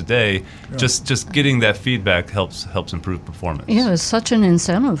 steps a day. Yeah. Just getting that feedback helps improve performance. Yeah, it's such an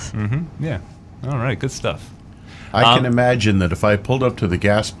incentive. Mm-hmm. Yeah. All right, good stuff. I can imagine that if I pulled up to the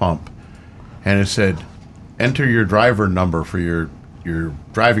gas pump and it said, enter your driver number for your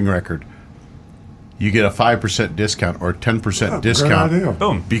driving record, you get a 5% discount or 10% discount. Great idea.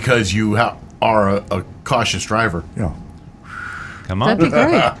 Boom. Because you are a cautious driver. Yeah. Come on. That'd be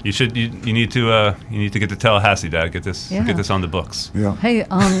great. You need to get to Tallahassee, Dad. Get this on the books. Yeah. Hey,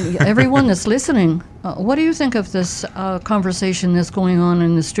 everyone that's listening, what do you think of this conversation that's going on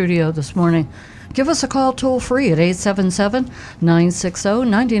in the studio this morning? Give us a call toll free at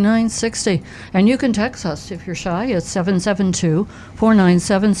 877-960-9960. And you can text us if you're shy at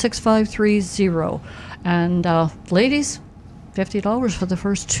 772-497-6530. And ladies, $50 for the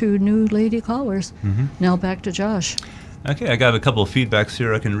first 2 new lady callers. Now back to Josh. Okay, I got a couple of feedbacks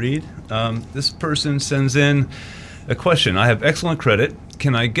here I can read. This person sends in a question. I have excellent credit.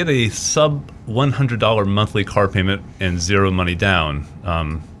 Can I get a sub $100 monthly car payment and 0 money down?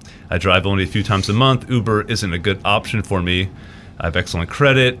 I drive only a few times a month. Uber isn't a good option for me. I have excellent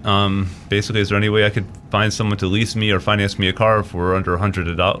credit. Basically, is there any way I could find someone to lease me or finance me a car for under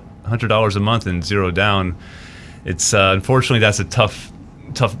 $100 a month and 0 down? It's unfortunately that's a tough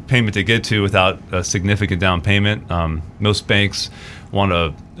payment to get to without a significant down payment. Most banks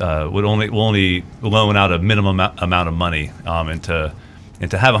will only loan out a minimum amount of money, and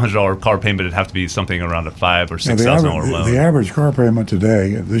to have a $100 car payment, it'd have to be something around a $5,000 or $6,000 loan. The average car payment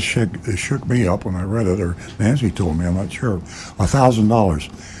today, this shook me up when I read it, or Nancy told me, I'm not sure,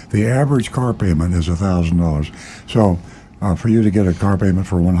 $1,000. The average car payment is $1,000. So for you to get a car payment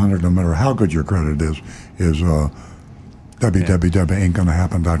for $100, no matter how good your credit is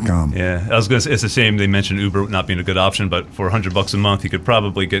www.ain'tgonnahappen.com. Yeah, I was going to say, it's a shame they mentioned Uber not being a good option, but for $100 a month, you could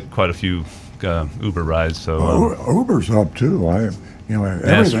probably get quite a few Uber rides. So Uber's up too.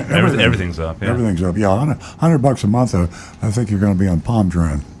 Everything's up. Yeah. Everything's up. Yeah, $100 a month. I think you're going to be on Palm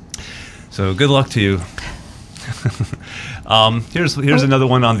Trend. So good luck to you. Here's another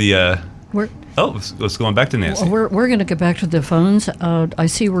one on the. Let's go on back to Nancy. We're going to get back to the phones. I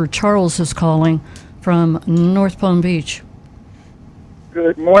see where Charles is calling from North Palm Beach.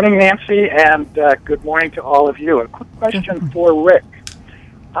 Good morning, Nancy, and good morning to all of you. A quick question for Rick.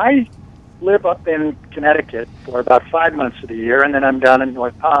 I live up in Connecticut for about 5 months of the year, and then I'm down in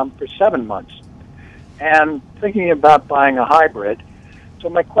North Palm for 7 months. And thinking about buying a hybrid. So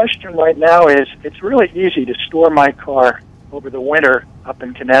my question right now is, it's really easy to store my car over the winter up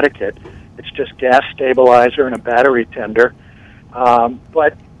in Connecticut. It's just gas stabilizer and a battery tender.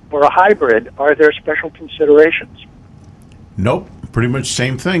 But for a hybrid, are there special considerations? Nope, pretty much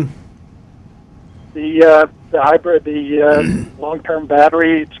same thing. The hybrid, the long-term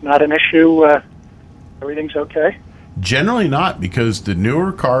battery, it's not an issue. Everything's okay? Generally not, because the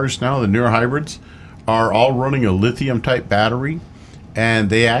newer cars now, the newer hybrids, are all running a lithium-type battery, and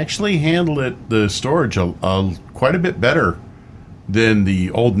they actually handle the storage quite a bit better than the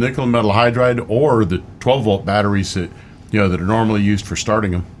old nickel and metal hydride or the 12-volt batteries that are normally used for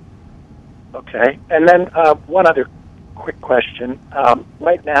starting them. Okay, and then one other quick question.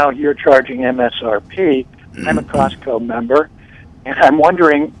 Right now, you're charging MSRP. I'm a Costco member, and I'm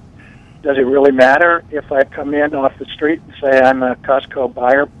wondering, does it really matter if I come in off the street and say I'm a Costco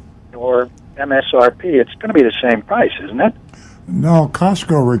buyer or MSRP? It's going to be the same price, isn't it? No,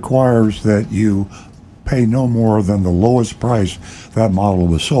 Costco requires that you pay no more than the lowest price that model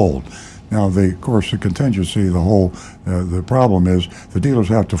was sold. Now, of course, the contingency, the problem is the dealers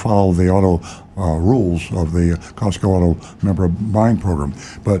have to follow the auto rules of the Costco Auto Member Buying Program.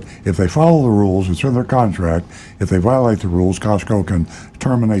 But if they follow the rules, it's in their contract. If they violate the rules, Costco can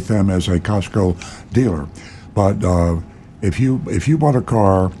terminate them as a Costco dealer. But if you bought a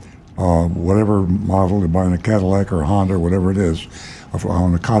car, whatever model, you're buying a Cadillac or a Honda or whatever it is,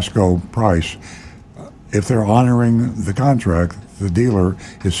 on a Costco price, if they're honoring the contract, the dealer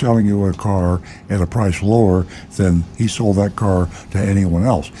is selling you a car at a price lower than he sold that car to anyone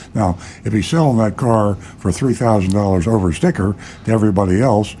else. Now, if he's selling that car for $3,000 over sticker to everybody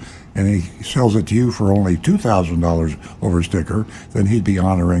else, and he sells it to you for only $2,000 over sticker, then he'd be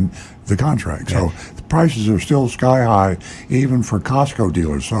honoring the contract. So the prices are still sky high, even for Costco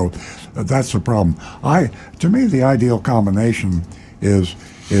dealers. So that's the problem. To me, the ideal combination is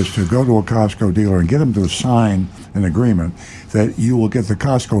to go to a Costco dealer and get them to sign an agreement that you will get the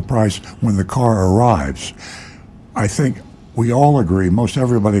Costco price when the car arrives. I think we all agree, most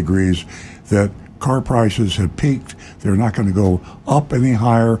everybody agrees, that car prices have peaked. They're not going to go up any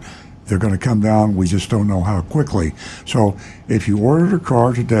higher. They're going to come down. We just don't know how quickly. So if you ordered a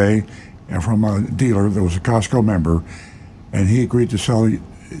car today and from a dealer that was a Costco member, and he agreed to sell it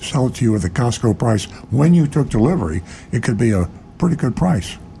to you at the Costco price when you took delivery, it could be a pretty good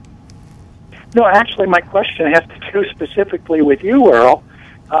price. No, actually, my question has to do specifically with you, Earl.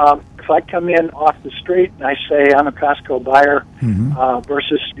 If I come in off the street and I say I'm a Costco buyer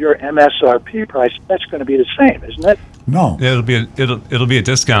versus your MSRP price, that's going to be the same, isn't it? No, it'll be a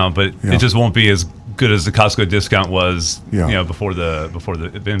discount, but it just won't be as good as the Costco discount was, before the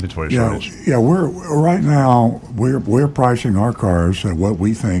inventory shortage. Yeah, we're pricing our cars at what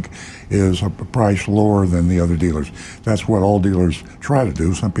we think is a price lower than the other dealers. That's what all dealers try to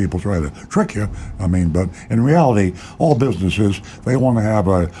do. Some people try to trick you. But in reality, all businesses, they want to have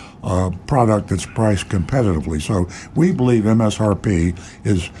a product that's priced competitively. So we believe MSRP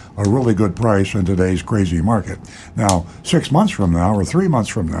is a really good price in today's crazy market. Now, 6 months from now or 3 months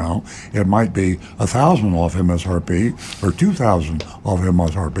from now, it might be $1,000 off MSRP or $2,000 off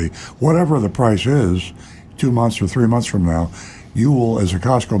MSRP. Whatever the price is, 2 months or 3 months from now, you will, as a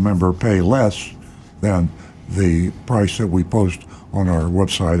Costco member, pay less than the price that we post on our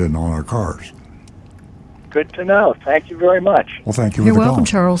website and on our cars. Good to know. Thank you very much. Well, thank you. You're welcome,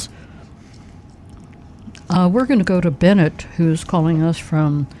 Charles. We're going to go to Bennett, who's calling us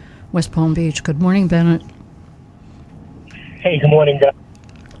from West Palm Beach. Good morning, Bennett. Hey, good morning, guys.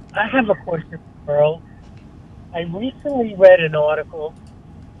 I have a question for Earl. I recently read an article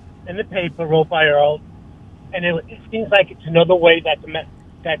in the paper wrote by Earl, and it seems like it's another way that the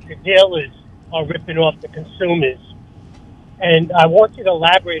dealers are ripping off the consumers. And I want you to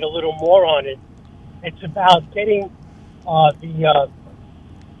elaborate a little more on it. It's about getting the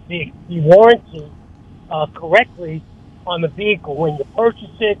warranty correctly on the vehicle when you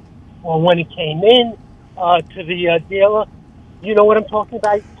purchase it or when it came in to the dealer. You know what I'm talking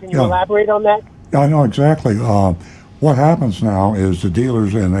about? Can you elaborate on that? Yeah, I know exactly. What happens now is the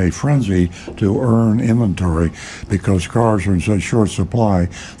dealers in a frenzy to earn inventory because cars are in such short supply.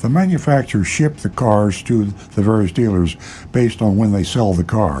 The manufacturers ship the cars to the various dealers based on when they sell the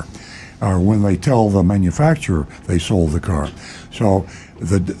car or when they tell the manufacturer they sold the car. So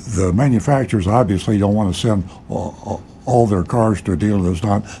the manufacturers obviously don't want to send all their cars to a dealer that's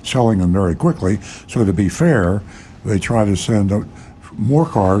not selling them very quickly. So to be fair, they try to send more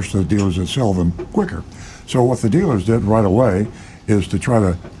cars to the dealers that sell them quicker. So what the dealers did right away is to try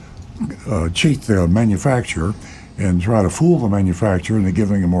to cheat the manufacturer and try to fool the manufacturer into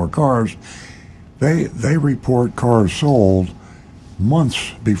giving them more cars. They report cars sold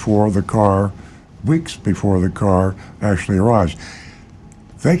months before the car, weeks before the car actually arrives.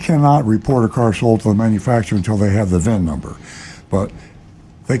 They cannot report a car sold to the manufacturer until they have the VIN number. But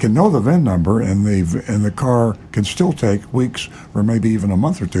they can know the VIN number, and the car can still take weeks or maybe even a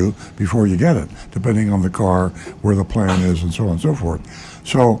month or two before you get it, depending on the car, where the plan is, and so on and so forth.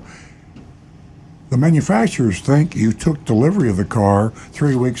 So the manufacturers think you took delivery of the car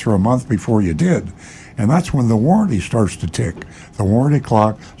 3 weeks or a month before you did, and that's when the warranty starts to tick. The warranty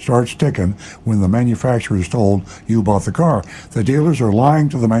clock starts ticking when the manufacturer is told you bought the car. The dealers are lying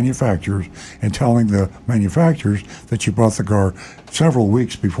to the manufacturers and telling the manufacturers that you bought the car several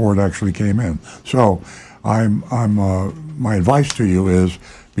weeks before it actually came in. So my advice to you is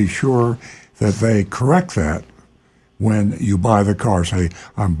be sure that they correct that when you buy the car. Say,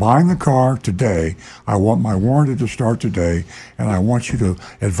 I'm buying the car today. I want my warranty to start today, and I want you to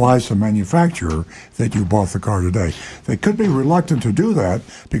advise the manufacturer that you bought the car today. They could be reluctant to do that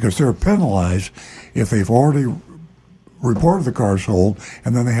because they're penalized if they've already reported the car sold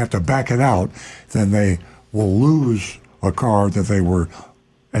and then they have to back it out. Then they will lose a car that they were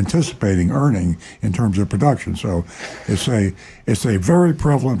anticipating earning in terms of production. So it's a very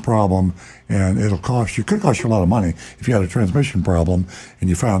prevalent problem, and could cost you a lot of money if you had a transmission problem and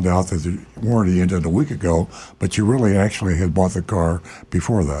you found out that the warranty ended a week ago, but you really actually had bought the car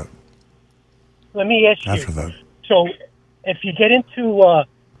before that. Let me ask you. After that. So if you get into,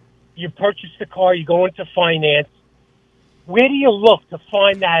 you purchase the car, you go into finance, where do you look to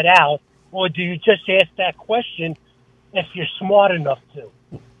find that out? Or do you just ask that question if you're smart enough to?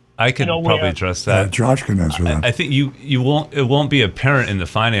 I could probably address that. Josh can answer that. I think you won't. It won't be apparent in the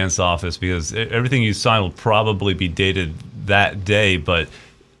finance office because everything you sign will probably be dated that day. But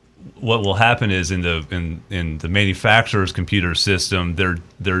what will happen is in the manufacturer's computer system,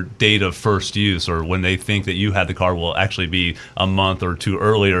 their date of first use, or when they think that you had the car, will actually be a month or two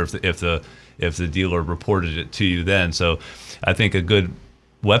earlier if the dealer reported it to you then. So I think a good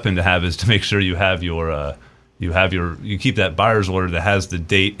weapon to have is to make sure you have you keep that buyer's order that has the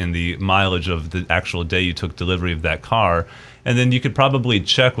date and the mileage of the actual day you took delivery of that car. And then you could probably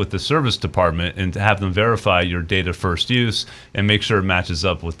check with the service department and have them verify your date of first use and make sure it matches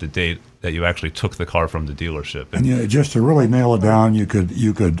up with the date that you actually took the car from the dealership. And just to really nail it down, you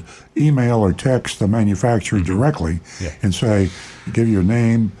could email or text the manufacturer directly and say, give your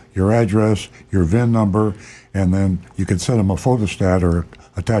name, your address, your VIN number, and then you can send them a photostat or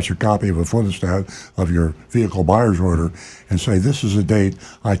attach a copy of a photostat of your vehicle buyer's order and say, this is the date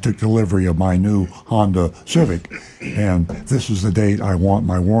I took delivery of my new Honda Civic, and this is the date I want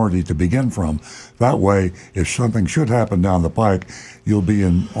my warranty to begin from. That way, if something should happen down the pike, you'll be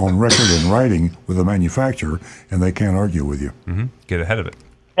on record in writing with the manufacturer, and they can't argue with you. Mm-hmm. Get ahead of it.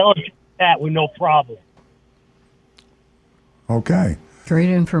 Tell them that with no problem. Okay. Great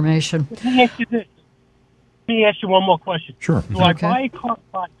information. Let me ask you this. Let me ask you one more question. Sure. Do I buy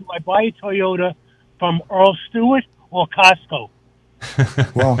a Toyota from Earl Stewart or Costco?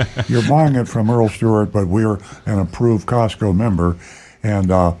 Well, you're buying it from Earl Stewart, but we're an approved Costco member, and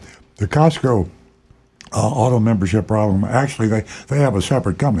the Costco auto membership problem, actually, they have a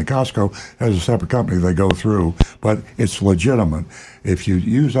separate company. Costco has a separate company they go through, but it's legitimate. If you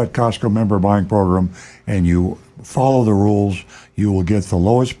use that Costco member buying program and you follow the rules, you will get the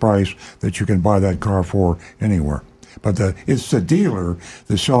lowest price that you can buy that car for anywhere. But it's the dealer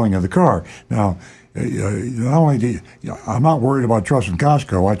that's selling the car. Now, not only I'm not worried about trusting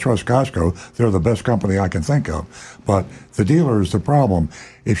Costco. I trust Costco. They're the best company I can think of. But the dealer is the problem.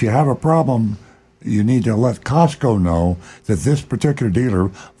 If you have a problem, you need to let Costco know that this particular dealer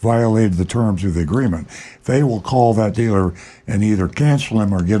violated the terms of the agreement. They will call that dealer and either cancel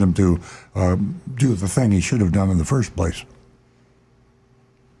him or get him to do the thing he should have done in the first place.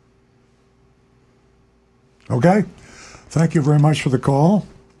 Okay? Thank you very much for the call.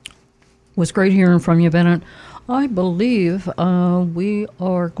 It was great hearing from you, Bennett. I believe we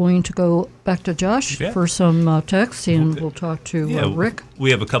are going to go back to Josh for some text, and we'll talk to Rick.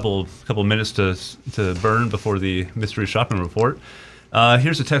 We have a couple minutes to burn before the mystery shopping report.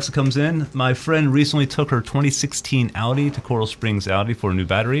 Here's a text that comes in. My friend recently took her 2016 Audi to Coral Springs Audi for a new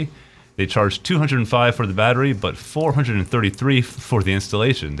battery. They charged $205 for the battery, but $433 for the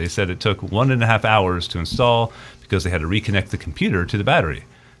installation. They said it took 1.5 hours to install because they had to reconnect the computer to the battery,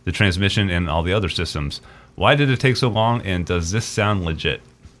 the transmission, and all the other systems. Why did it take so long, and does this sound legit?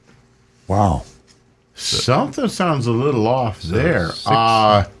 Wow. Something sounds a little off there.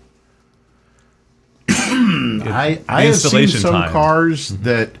 I have seen some cars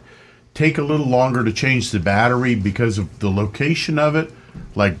that take a little longer to change the battery because of the location of it.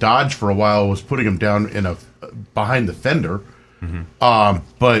 Like Dodge for a while was putting them down in behind the fender. Mm-hmm.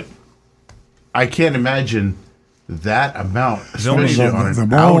 But I can't imagine that amount, especially on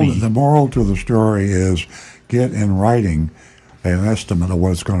an Audi. The moral to the story is get in writing an estimate of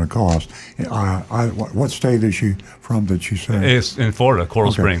what it's going to cost. What state is she from, did she say? It's in Florida,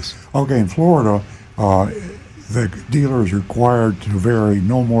 Coral Springs. Okay, in Florida, the dealer is required to vary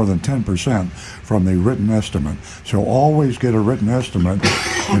no more than 10% from the written estimate. So always get a written estimate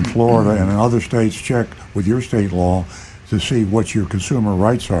in Florida, and in other states, check with your state law to see what your consumer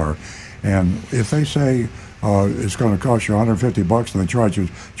rights are. And if they say it's going to cost you $150 and they charge you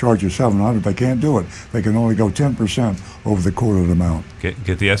 $700, they can't do it. They can only go 10% over the quoted amount.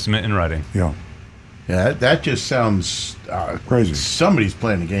 Get the estimate in writing. Yeah. Yeah, that just sounds crazy. Somebody's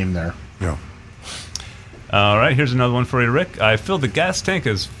playing a game there. Yeah. All right, here's another one for you, Rick. I filled the gas tank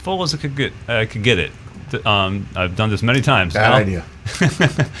as full as I could get it. I've done this many times. Bad idea.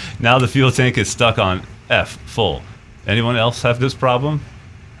 Now the fuel tank is stuck on F, full. Anyone else have this problem?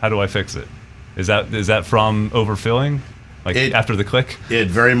 How do I fix it? Is that from overfilling? Like after the click? It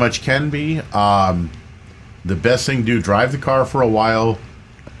very much can be. The best thing to do, drive the car for a while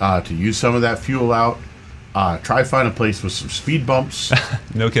to use some of that fuel out. Try find a place with some speed bumps.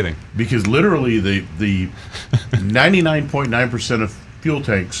 No kidding. Because literally the 99.9% of fuel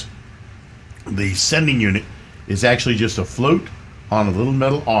tanks, the sending unit is actually just a float on a little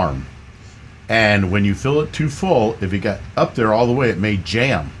metal arm. And when you fill it too full, if it got up there all the way, it may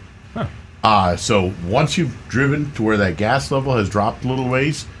jam. Huh. So once you've driven to where that gas level has dropped a little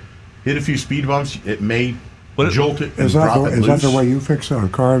ways, hit a few speed bumps, it may jolt it and drop it loose. Is that the way you fix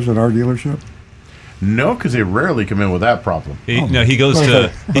cars at our dealership? No, because they rarely come in with that problem. He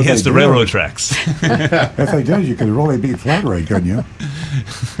hits the railroad tracks. If they did, you could really beat flat rate, couldn't you?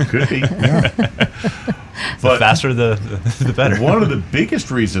 Could be. Yeah. But the faster, the better. One of the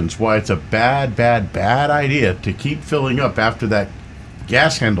biggest reasons why it's a bad idea to keep filling up after that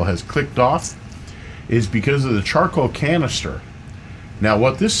gas handle has clicked off is because of the charcoal canister. Now,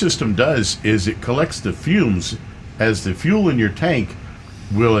 what this system does is it collects the fumes as the fuel in your tank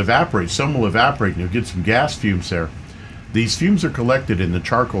will evaporate. Some will evaporate and you'll get some gas fumes there. These fumes are collected in the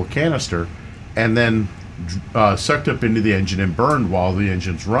charcoal canister and then sucked up into the engine and burned while the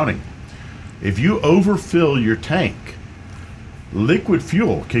engine's running. If you overfill your tank, liquid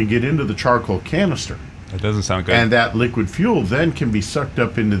fuel can get into the charcoal canister. That doesn't sound good. And that liquid fuel then can be sucked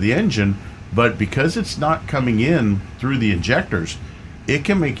up into the engine, but because it's not coming in through the injectors, it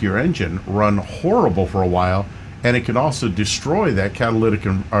can make your engine run horrible for a while, and it can also destroy that catalytic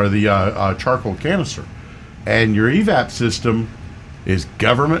or the charcoal canister. And your evap system is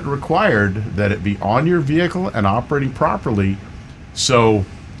government required that it be on your vehicle and operating properly. So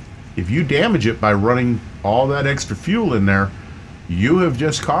if you damage it by running all that extra fuel in there, you have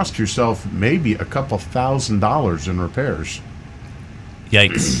just cost yourself maybe a couple $1,000s in repairs.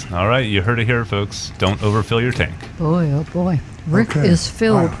 Yikes. All right, you heard it here, folks. Don't overfill your tank. Boy, oh boy. Rick is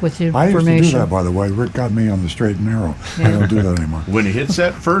filled with information. I used to do that, by the way. Rick got me on the straight and narrow. Yeah. I don't do that anymore. When it hits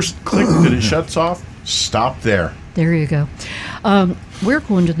that first click that it shuts off, stop there. There you go. We're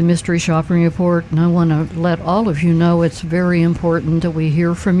going to the Mystery Shopping Report, and I want to let all of you know it's very important that we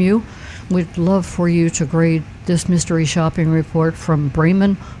hear from you. We'd love for you to grade this Mystery Shopping Report from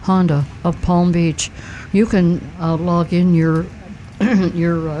Braman Honda of Palm Beach. You can log in your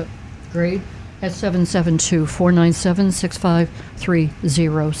grade at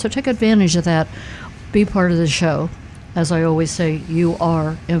 772-497-6530. So take advantage of that. Be part of the show. As I always say, you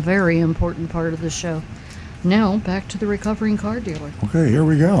are a very important part of the show. Now, back to the recovering car dealer. Okay, here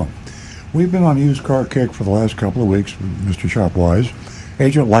we go. We've been on a used car kick for the last couple of weeks, Mr. Shopwise.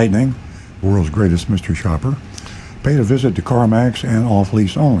 Agent Lightning, the world's greatest mystery shopper, paid a visit to CarMax and Off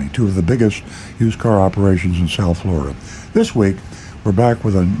Lease Only, two of the biggest used car operations in South Florida. This week, we're back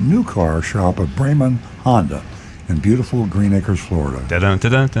with a new car shop of Braman Honda in beautiful Green Acres, Florida.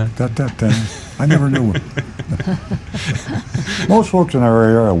 Da-dun-da-dun-dun. I never knew. Most folks in our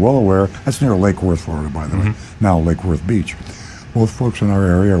area are well aware. That's near Lake Worth, Florida, by the way. Now Lake Worth Beach. Most folks in our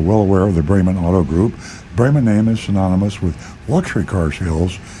area are well aware of the Braman Auto Group. Braman name is synonymous with luxury car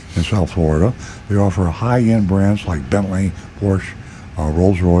sales in South Florida. They offer high-end brands like Bentley, Porsche,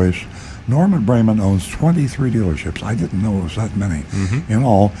 Rolls-Royce. Norman Braman owns 23 dealerships. I didn't know it was that many in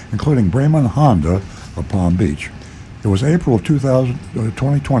all, including Braman Honda of Palm Beach. It was April of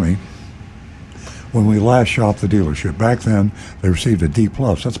 2020 when we last shopped the dealership. Back then, they received a D+.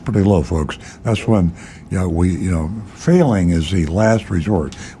 That's pretty low, folks. That's when failing is the last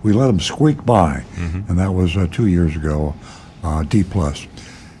resort. We let them squeak by, and that was 2 years ago, D+.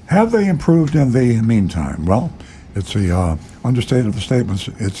 Have they improved in the meantime? Well, it's the understatement of the statements.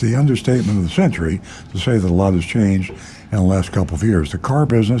 It's the understatement of the century to say that a lot has changed in the last couple of years. The car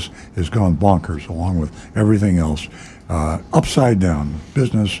business has gone bonkers, along with everything else. Upside down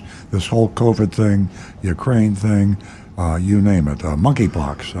business, this whole COVID thing, Ukraine thing, you name it,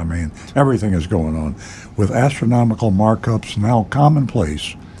 monkeypox. I mean, everything is going on. With astronomical markups now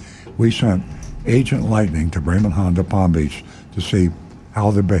commonplace, we sent Agent Lightning to Braman Honda Palm Beach to see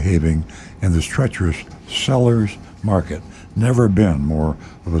how they're behaving in this treacherous seller's market. Never been more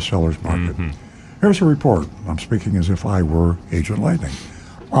of a seller's market. Here's a report. I'm speaking as if I were Agent Lightning.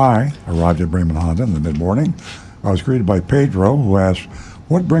 I arrived at Braman Honda in the mid-morning. I was greeted by Pedro, who asked,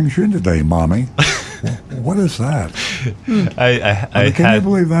 "What brings you in today, Mommy?" What is that? Can you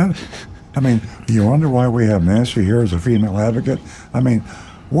believe that? I mean, you wonder why we have Nancy here as a female advocate? I mean,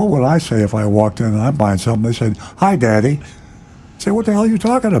 What would I say if I walked in and I'm buying something? They said, "Hi, Daddy." I say, "What the hell are you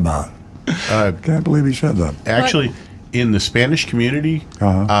talking about?" Can't believe he said that. Actually, in the Spanish community,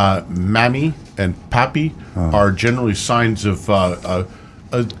 "mami" and "papi" are generally signs of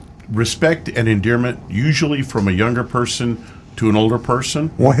respect and endearment, usually from a younger person to an older person.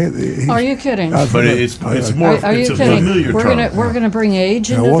 Well, are you kidding? But it's more. Are you it's a kidding? familiar term. We're gonna bring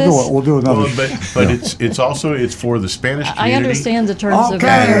age into this. We'll do another. But it's also for the Spanish community. I understand the terms of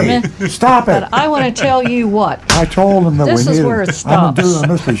Okay, endearment. stop it. But I want to tell you what. I told him that This we is needed. where it I'm stops. doing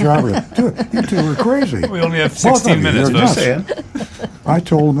Mr. Sharper. You two are crazy. We only have Both of 16 you, minutes, you're folks. nuts. I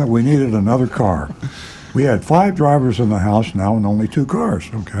told him that we needed another car. We had 5 drivers in the house now and only 2 cars.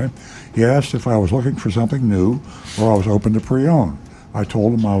 Okay. He asked if I was looking for something new or I was open to pre-owned. I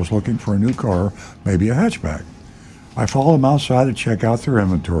told him I was looking for a new car, maybe a hatchback. I followed him outside to check out their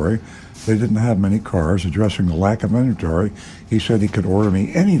inventory. They didn't have many cars. Addressing the lack of inventory, he said he could order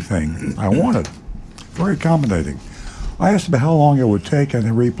me anything I wanted. Very accommodating. I asked him how long it would take, and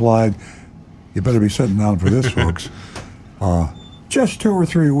he replied, "You better be sitting down for this, folks. Just 2 or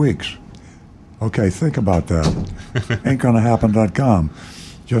 3 weeks." Okay, think about that. Ain't gonna happen.com.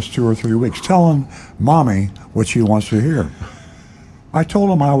 Just 2 or 3 weeks. Telling Mommy what she wants to hear. I told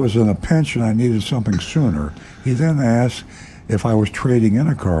him I was in a pinch and I needed something sooner. He then asked if I was trading in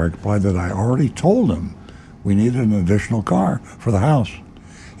a car. I replied that I already told him we needed an additional car for the house.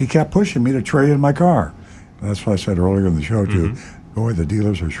 He kept pushing me to trade in my car. And that's what I said earlier in the show, too. Boy, the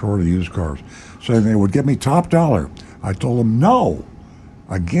dealers are short of used cars. Saying they would give me top dollar. I told him no.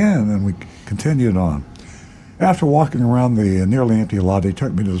 Again, and we continued on. After walking around the nearly empty lot, he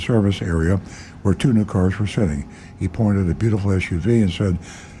took me to the service area where 2 new cars were sitting. He pointed at a beautiful SUV and said,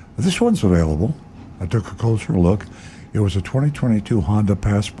 "This one's available." I took a closer look. It was a 2022 Honda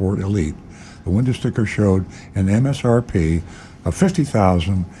Passport Elite. The window sticker showed an MSRP of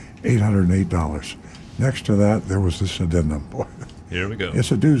 $50,808. Next to that, there was this addendum. Boy, Here we go.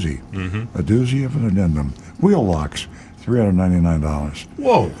 it's a doozy. A doozy of an addendum. Wheel locks, $399.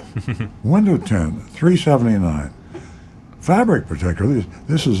 Whoa. Window tint, $379. Fabric protector,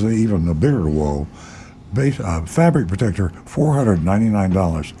 this is even a bigger woe. Fabric protector,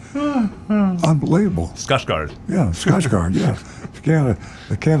 $499. Unbelievable. Scotch Guard. Yeah, Scotch Guard, yeah.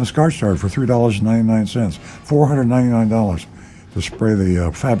 A can of Scotch Guard for $3.99. $499 to spray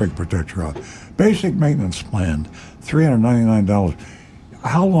the fabric protector on. Basic maintenance plan, $399.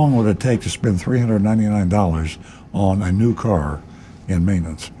 How long would it take to spend $399 on a new car in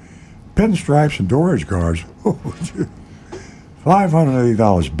maintenance? Pinstripes and door edge guards,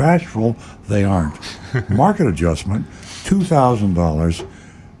 $580. Bashful, they aren't. Market adjustment, $2,000.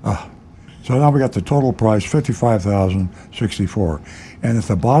 So now we got the total price, $55,064. And at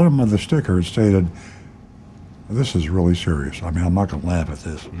the bottom of the sticker, it stated, this is really serious. I mean, I'm not going to laugh at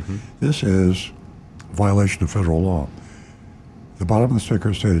this. This is a violation of federal law. The bottom of the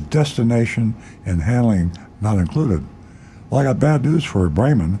sticker stated, destination and handling not included. Well, I got bad news for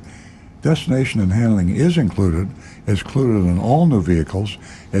Brayman. Destination and handling is included. It's included in all new vehicles.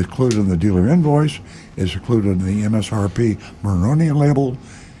 It's included in the dealer invoice. It's included in the MSRP Maroney label.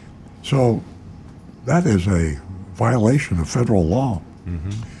 So that is a violation of federal law.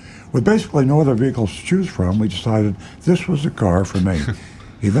 With basically no other vehicles to choose from, we decided this was the car for me.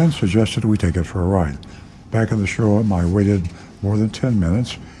 He then suggested we take it for a ride. Back in the showroom, I waited more than 10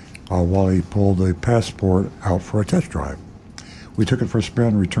 minutes while he pulled the Passport out for a test drive. We took it for a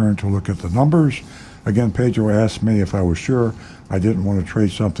spin, returned to look at the numbers. Again, Pedro asked me if I was sure I didn't want to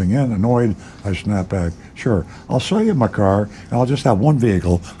trade something in. Annoyed, I snapped back, "Sure, I'll sell you my car, and I'll just have one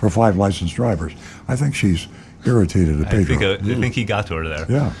vehicle for 5 licensed drivers." I think she's irritated at Pedro. I think he got to her there.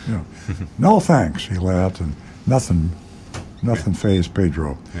 Yeah. "No thanks," he laughed, and nothing fazed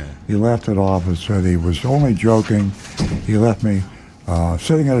Pedro. Yeah. He laughed it off and said he was only joking. He left me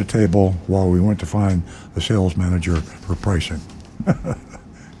sitting at a table while we went to find a sales manager for pricing.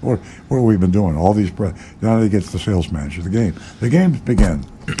 What have we been doing? All these now he gets the sales manager. The games begin.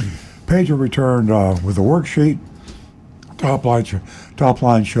 Pedro returned with a worksheet. Top line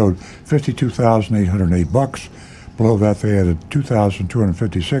showed $52,808. Below that, they added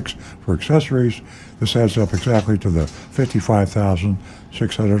 $2,256 for accessories. This adds up exactly to the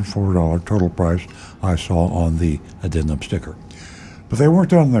 $55,604 total price I saw on the addendum sticker. But they weren't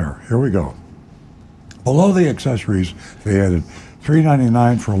done there. Here we go. Below the accessories, they added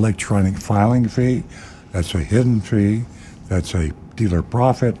 $399 for electronic filing fee. That's a hidden fee. That's a dealer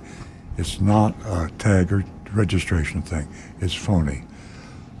profit. It's not a tag or registration thing. It's phony.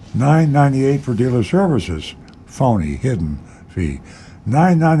 $998 for dealer services. Phony, hidden fee.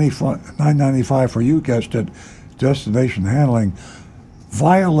 $995 for, you guessed it, destination handling.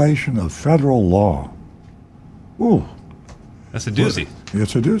 Violation of federal law. Ooh. That's a doozy.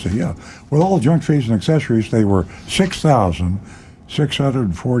 It's a doozy, yeah. With all junk fees and accessories, they were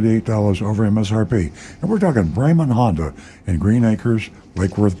 $6,648 over MSRP. And we're talking Bremen Honda in Green Acres,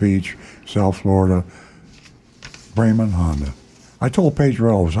 Lake Worth Beach, South Florida. Bremen Honda. I told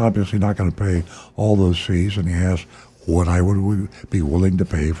Pedro I was obviously not going to pay all those fees, and he asked what I would be willing to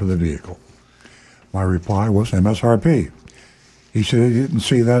pay for the vehicle. My reply was MSRP. He said he didn't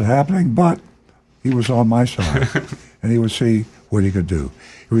see that happening, but he was on my side, and he would see what he could do.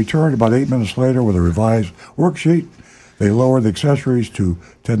 He returned about 8 minutes later with a revised worksheet. They lowered the accessories to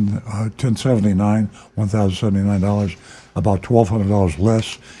 $1,079, about $1,200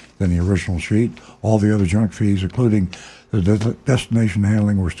 less than the original sheet. All the other junk fees, including the destination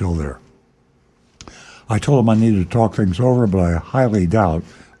handling, were still there. I told him I needed to talk things over, but I highly doubt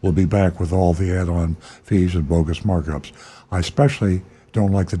we'll be back with all the add-on fees and bogus markups. I especially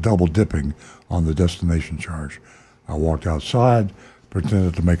don't like the double dipping on the destination charge. I walked outside,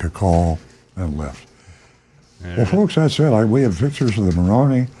 pretended to make a call, and left. Well, folks, that's it. We have pictures of the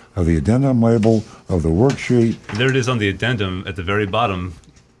Maroni, of the addendum label, of the worksheet. There it is on the addendum at the very bottom.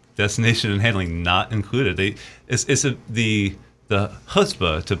 Destination and handling not included. It's the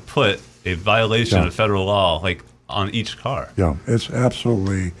chutzpah to put a violation of federal law like on each car. Yeah, it's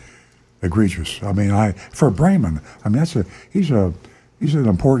absolutely egregious. I mean, for Bremen, I mean he's an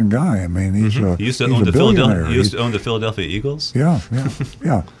important guy. I mean, he used to own the Philadelphia Eagles. Yeah.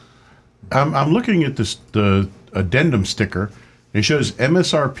 I'm looking at the addendum sticker. It shows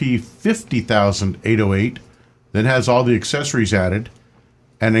MSRP $50,808, then has all the accessories added,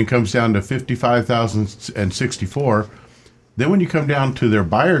 and then comes down to $55,064. Then when you come down to their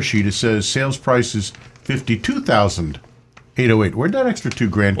buyer sheet, it says sales price is $52,808. Where'd that extra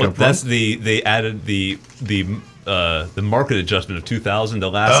 $2,000 come from? That's they added the market adjustment of $2,000,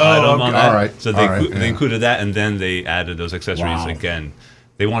 the last item on that. All right. So they included that, and then they added those accessories again.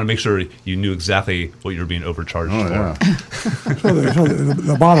 They want to make sure you knew exactly what you were being overcharged for. Yeah. So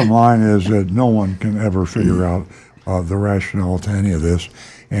the bottom line is that no one can ever figure out the rationale to any of this,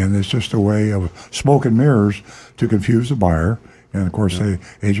 and it's just a way of smoke and mirrors to confuse the buyer. And of course,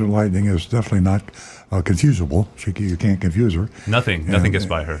 Agent Lightning is definitely not confusable. You can't confuse her. Nothing gets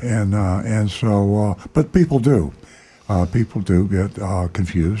by her. And so, but people do. People do get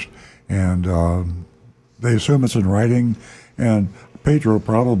confused, and they assume it's in writing. And Pedro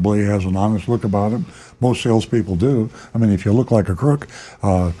probably has an honest look about him. Most salespeople do. I mean, if you look like a crook,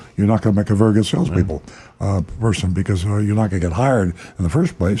 you're not going to make a very good salespeople person, because you're not going to get hired in the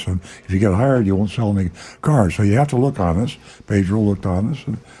first place. And if you get hired, you won't sell any cars. So you have to look honest. Pedro looked honest,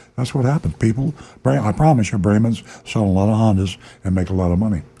 and that's what happened. People, I promise you, Bremen's sell a lot of Hondas and make a lot of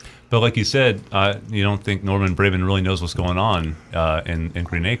money. But like you said, you don't think Norman Bremen really knows what's going on in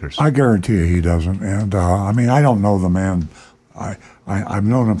Green Acres? I guarantee you he doesn't. And I mean, I don't know the man. I've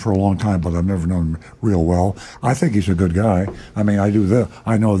known him for a long time, but I've never known him real well. I think he's a good guy. I mean, I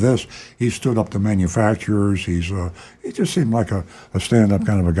know this. He stood up to manufacturers. He just seemed like a stand-up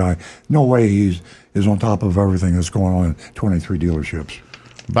kind of a guy. No way is on top of everything that's going on in 23 dealerships.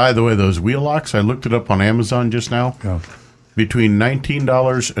 By the way, those wheel locks, I looked it up on Amazon just now. Yeah. Between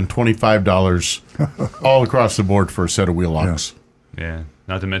 $19 and $25 all across the board for a set of wheel locks. Yeah.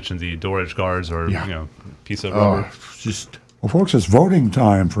 Not to mention the door edge guards or piece of rubber. Well, folks, it's voting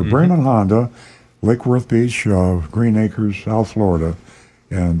time for Bremen Honda, Lake Worth Beach, Green Acres, South Florida,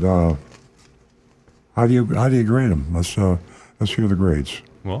 and how do you grade them? Let's hear the grades.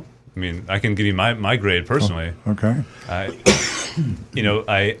 Well, I mean, I can give you my grade personally. Oh, okay. I'm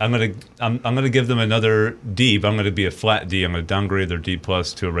gonna give them another D, but I'm gonna be a flat D. I'm gonna downgrade their D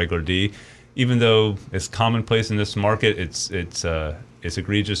plus to a regular D, even though it's commonplace in this market. It's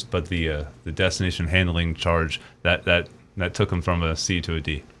egregious, but the destination handling charge that took them from a C to a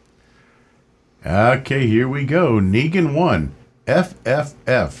D. Okay, here we go. Negan 1,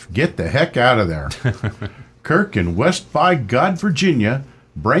 FFF. Get the heck out of there. Kirk in West by God, Virginia.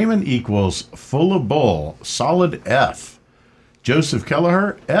 Bremen equals full of bull. Solid F. Joseph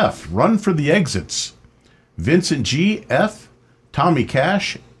Kelleher, F. Run for the exits. Vincent G, F. Tommy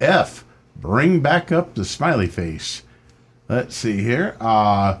Cash, F. Bring back up the smiley face. Let's see here.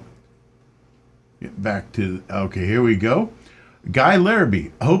 Get back to, okay, here we go. Guy Larrabee,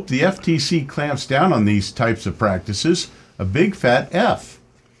 hope the FTC clamps down on these types of practices. A big fat F.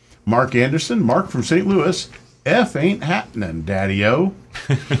 Mark Anderson, Mark from St. Louis, F ain't happening, Daddy-O.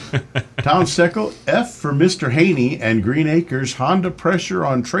 Tom Seckel, F for Mr. Haney and Green Acres Honda pressure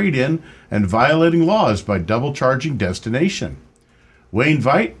on trade-in and violating laws by double charging destination. Wayne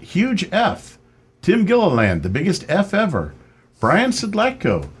Veit, huge F. Tim Gilliland, the biggest F ever. Brian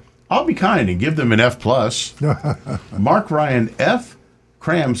Sidletko, I'll be kind and give them an F+. Mark Ryan, F.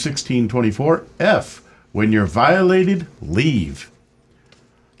 Cram 1624, F. When you're violated, leave.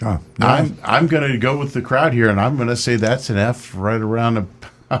 I'm going to go with the crowd here, and I'm going to say that's an F right around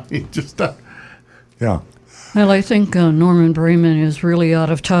yeah. Well, I think Norman Bremen is really out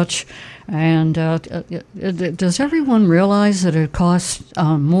of touch. And does everyone realize that it costs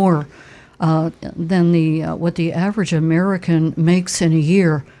more than what the average American makes in a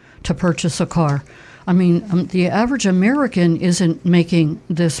year to purchase a car? I mean, the average American isn't making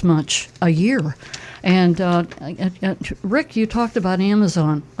this much a year. And Rick, you talked about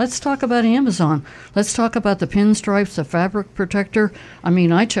Amazon. Let's talk about Amazon. Let's talk about the pinstripes, the fabric protector. I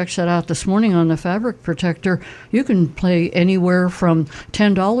mean, I checked that out this morning on the fabric protector. You can pay anywhere from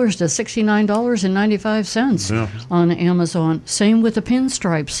 $10 to $69.95 on Amazon. Same with the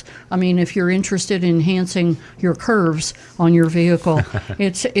pinstripes. I mean, if you're interested in enhancing your curves on your vehicle,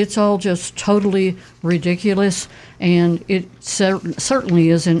 it's all just totally ridiculous, and it certainly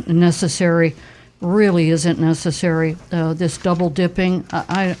isn't necessary. Really isn't necessary. This double dipping,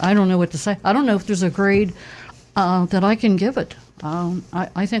 I don't know what to say. I don't know if there's a grade that I can give it.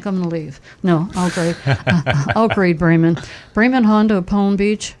 I think I'm going to leave. No, I'll grade. I'll grade Bremen. Bremen Honda Palm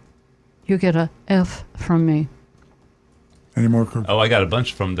Beach, you get a F from me. Any more? Oh, I got a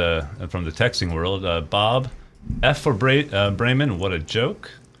bunch from the texting world. Bob, F for Bremen. What a joke.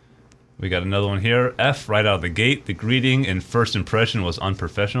 We got another one here. F right out of the gate. The greeting and first impression was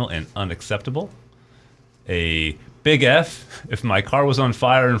unprofessional and unacceptable. A big F. If my car was on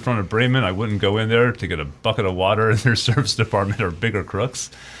fire in front of Bremen, I wouldn't go in there to get a bucket of water, and their service department are bigger crooks.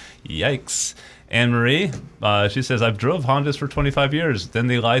 Yikes. Anne Marie, she says, I've drove Hondas for 25 years. Then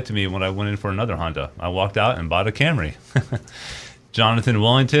they lied to me when I went in for another Honda. I walked out and bought a Camry. Jonathan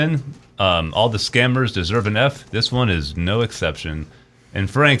Wellington, all the scammers deserve an F. This one is no exception. And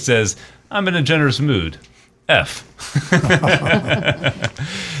Frank says, I'm in a generous mood. F.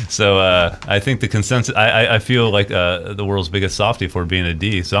 So I think the consensus, I feel like the world's biggest softie for being a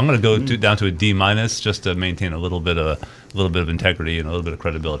D. So I'm going to go down to a D- just to maintain a little bit of integrity and a little bit of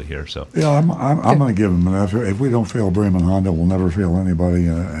credibility here. So yeah, I'm going to give them an F. If we don't fail Bremen Honda, we'll never fail anybody,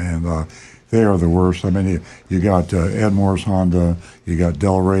 and they are the worst. I mean, you got Ed Morris Honda, you got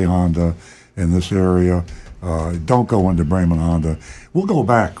Del Rey Honda in this area. Don't go into Bremen Honda. We'll go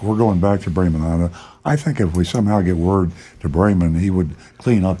back. We're going back to Bremen Honda. I think if we somehow get word to Bremen, he would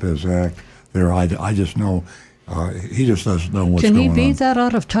clean up his act there. I just know he just doesn't know what's going on. Can he be that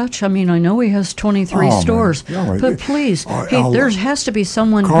out of touch? I mean, I know he has 23 stores, but please, there has to be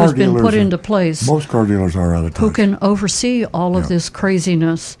someone who's been put into place. Most car dealers are out of touch. Who can oversee all of this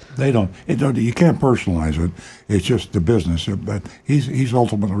craziness. They don't. You can't personalize it. It's just the business. But he's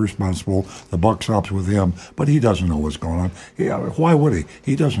ultimately responsible. The buck stops with him, but he doesn't know what's going on. Why would he?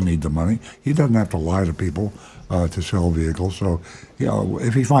 He doesn't need the money. He doesn't have to lie to people to sell vehicles. So,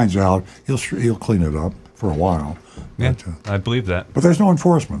 if he finds out, he'll clean it up for a while. Yeah, I believe that. But there's no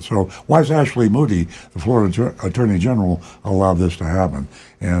enforcement. So why is Ashley Moody, the Florida Attorney General, allowed this to happen?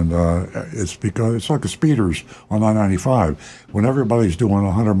 And it's because it's like the speeders on I-95. When everybody's doing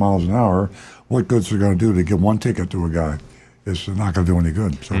 100 miles an hour, what good's it going to do to give one ticket to a guy? It's not going to do any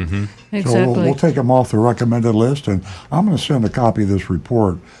good. So, Exactly. So we'll take him off the recommended list, and I'm going to send a copy of this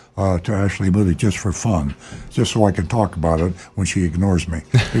report to Ashley Moody just for fun, just so I can talk about it when she ignores me.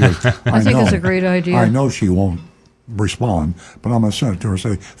 Because I think it's a great idea. I know she won't respond, but I'm going to send it to her and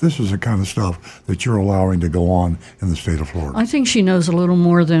say, this is the kind of stuff that you're allowing to go on in the state of Florida. I think she knows a little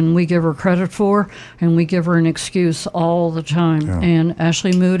more than we give her credit for, and we give her an excuse all the time. Yeah. And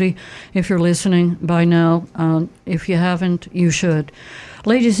Ashley Moody, if you're listening by now, if you haven't, you should.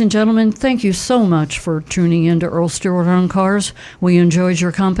 Ladies and gentlemen, thank you so much for tuning in to Earl Stewart on Cars. We enjoyed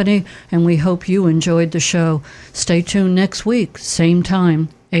your company, and we hope you enjoyed the show. Stay tuned next week, same time,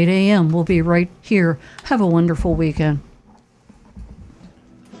 8 a.m. We'll be right here. Have a wonderful weekend.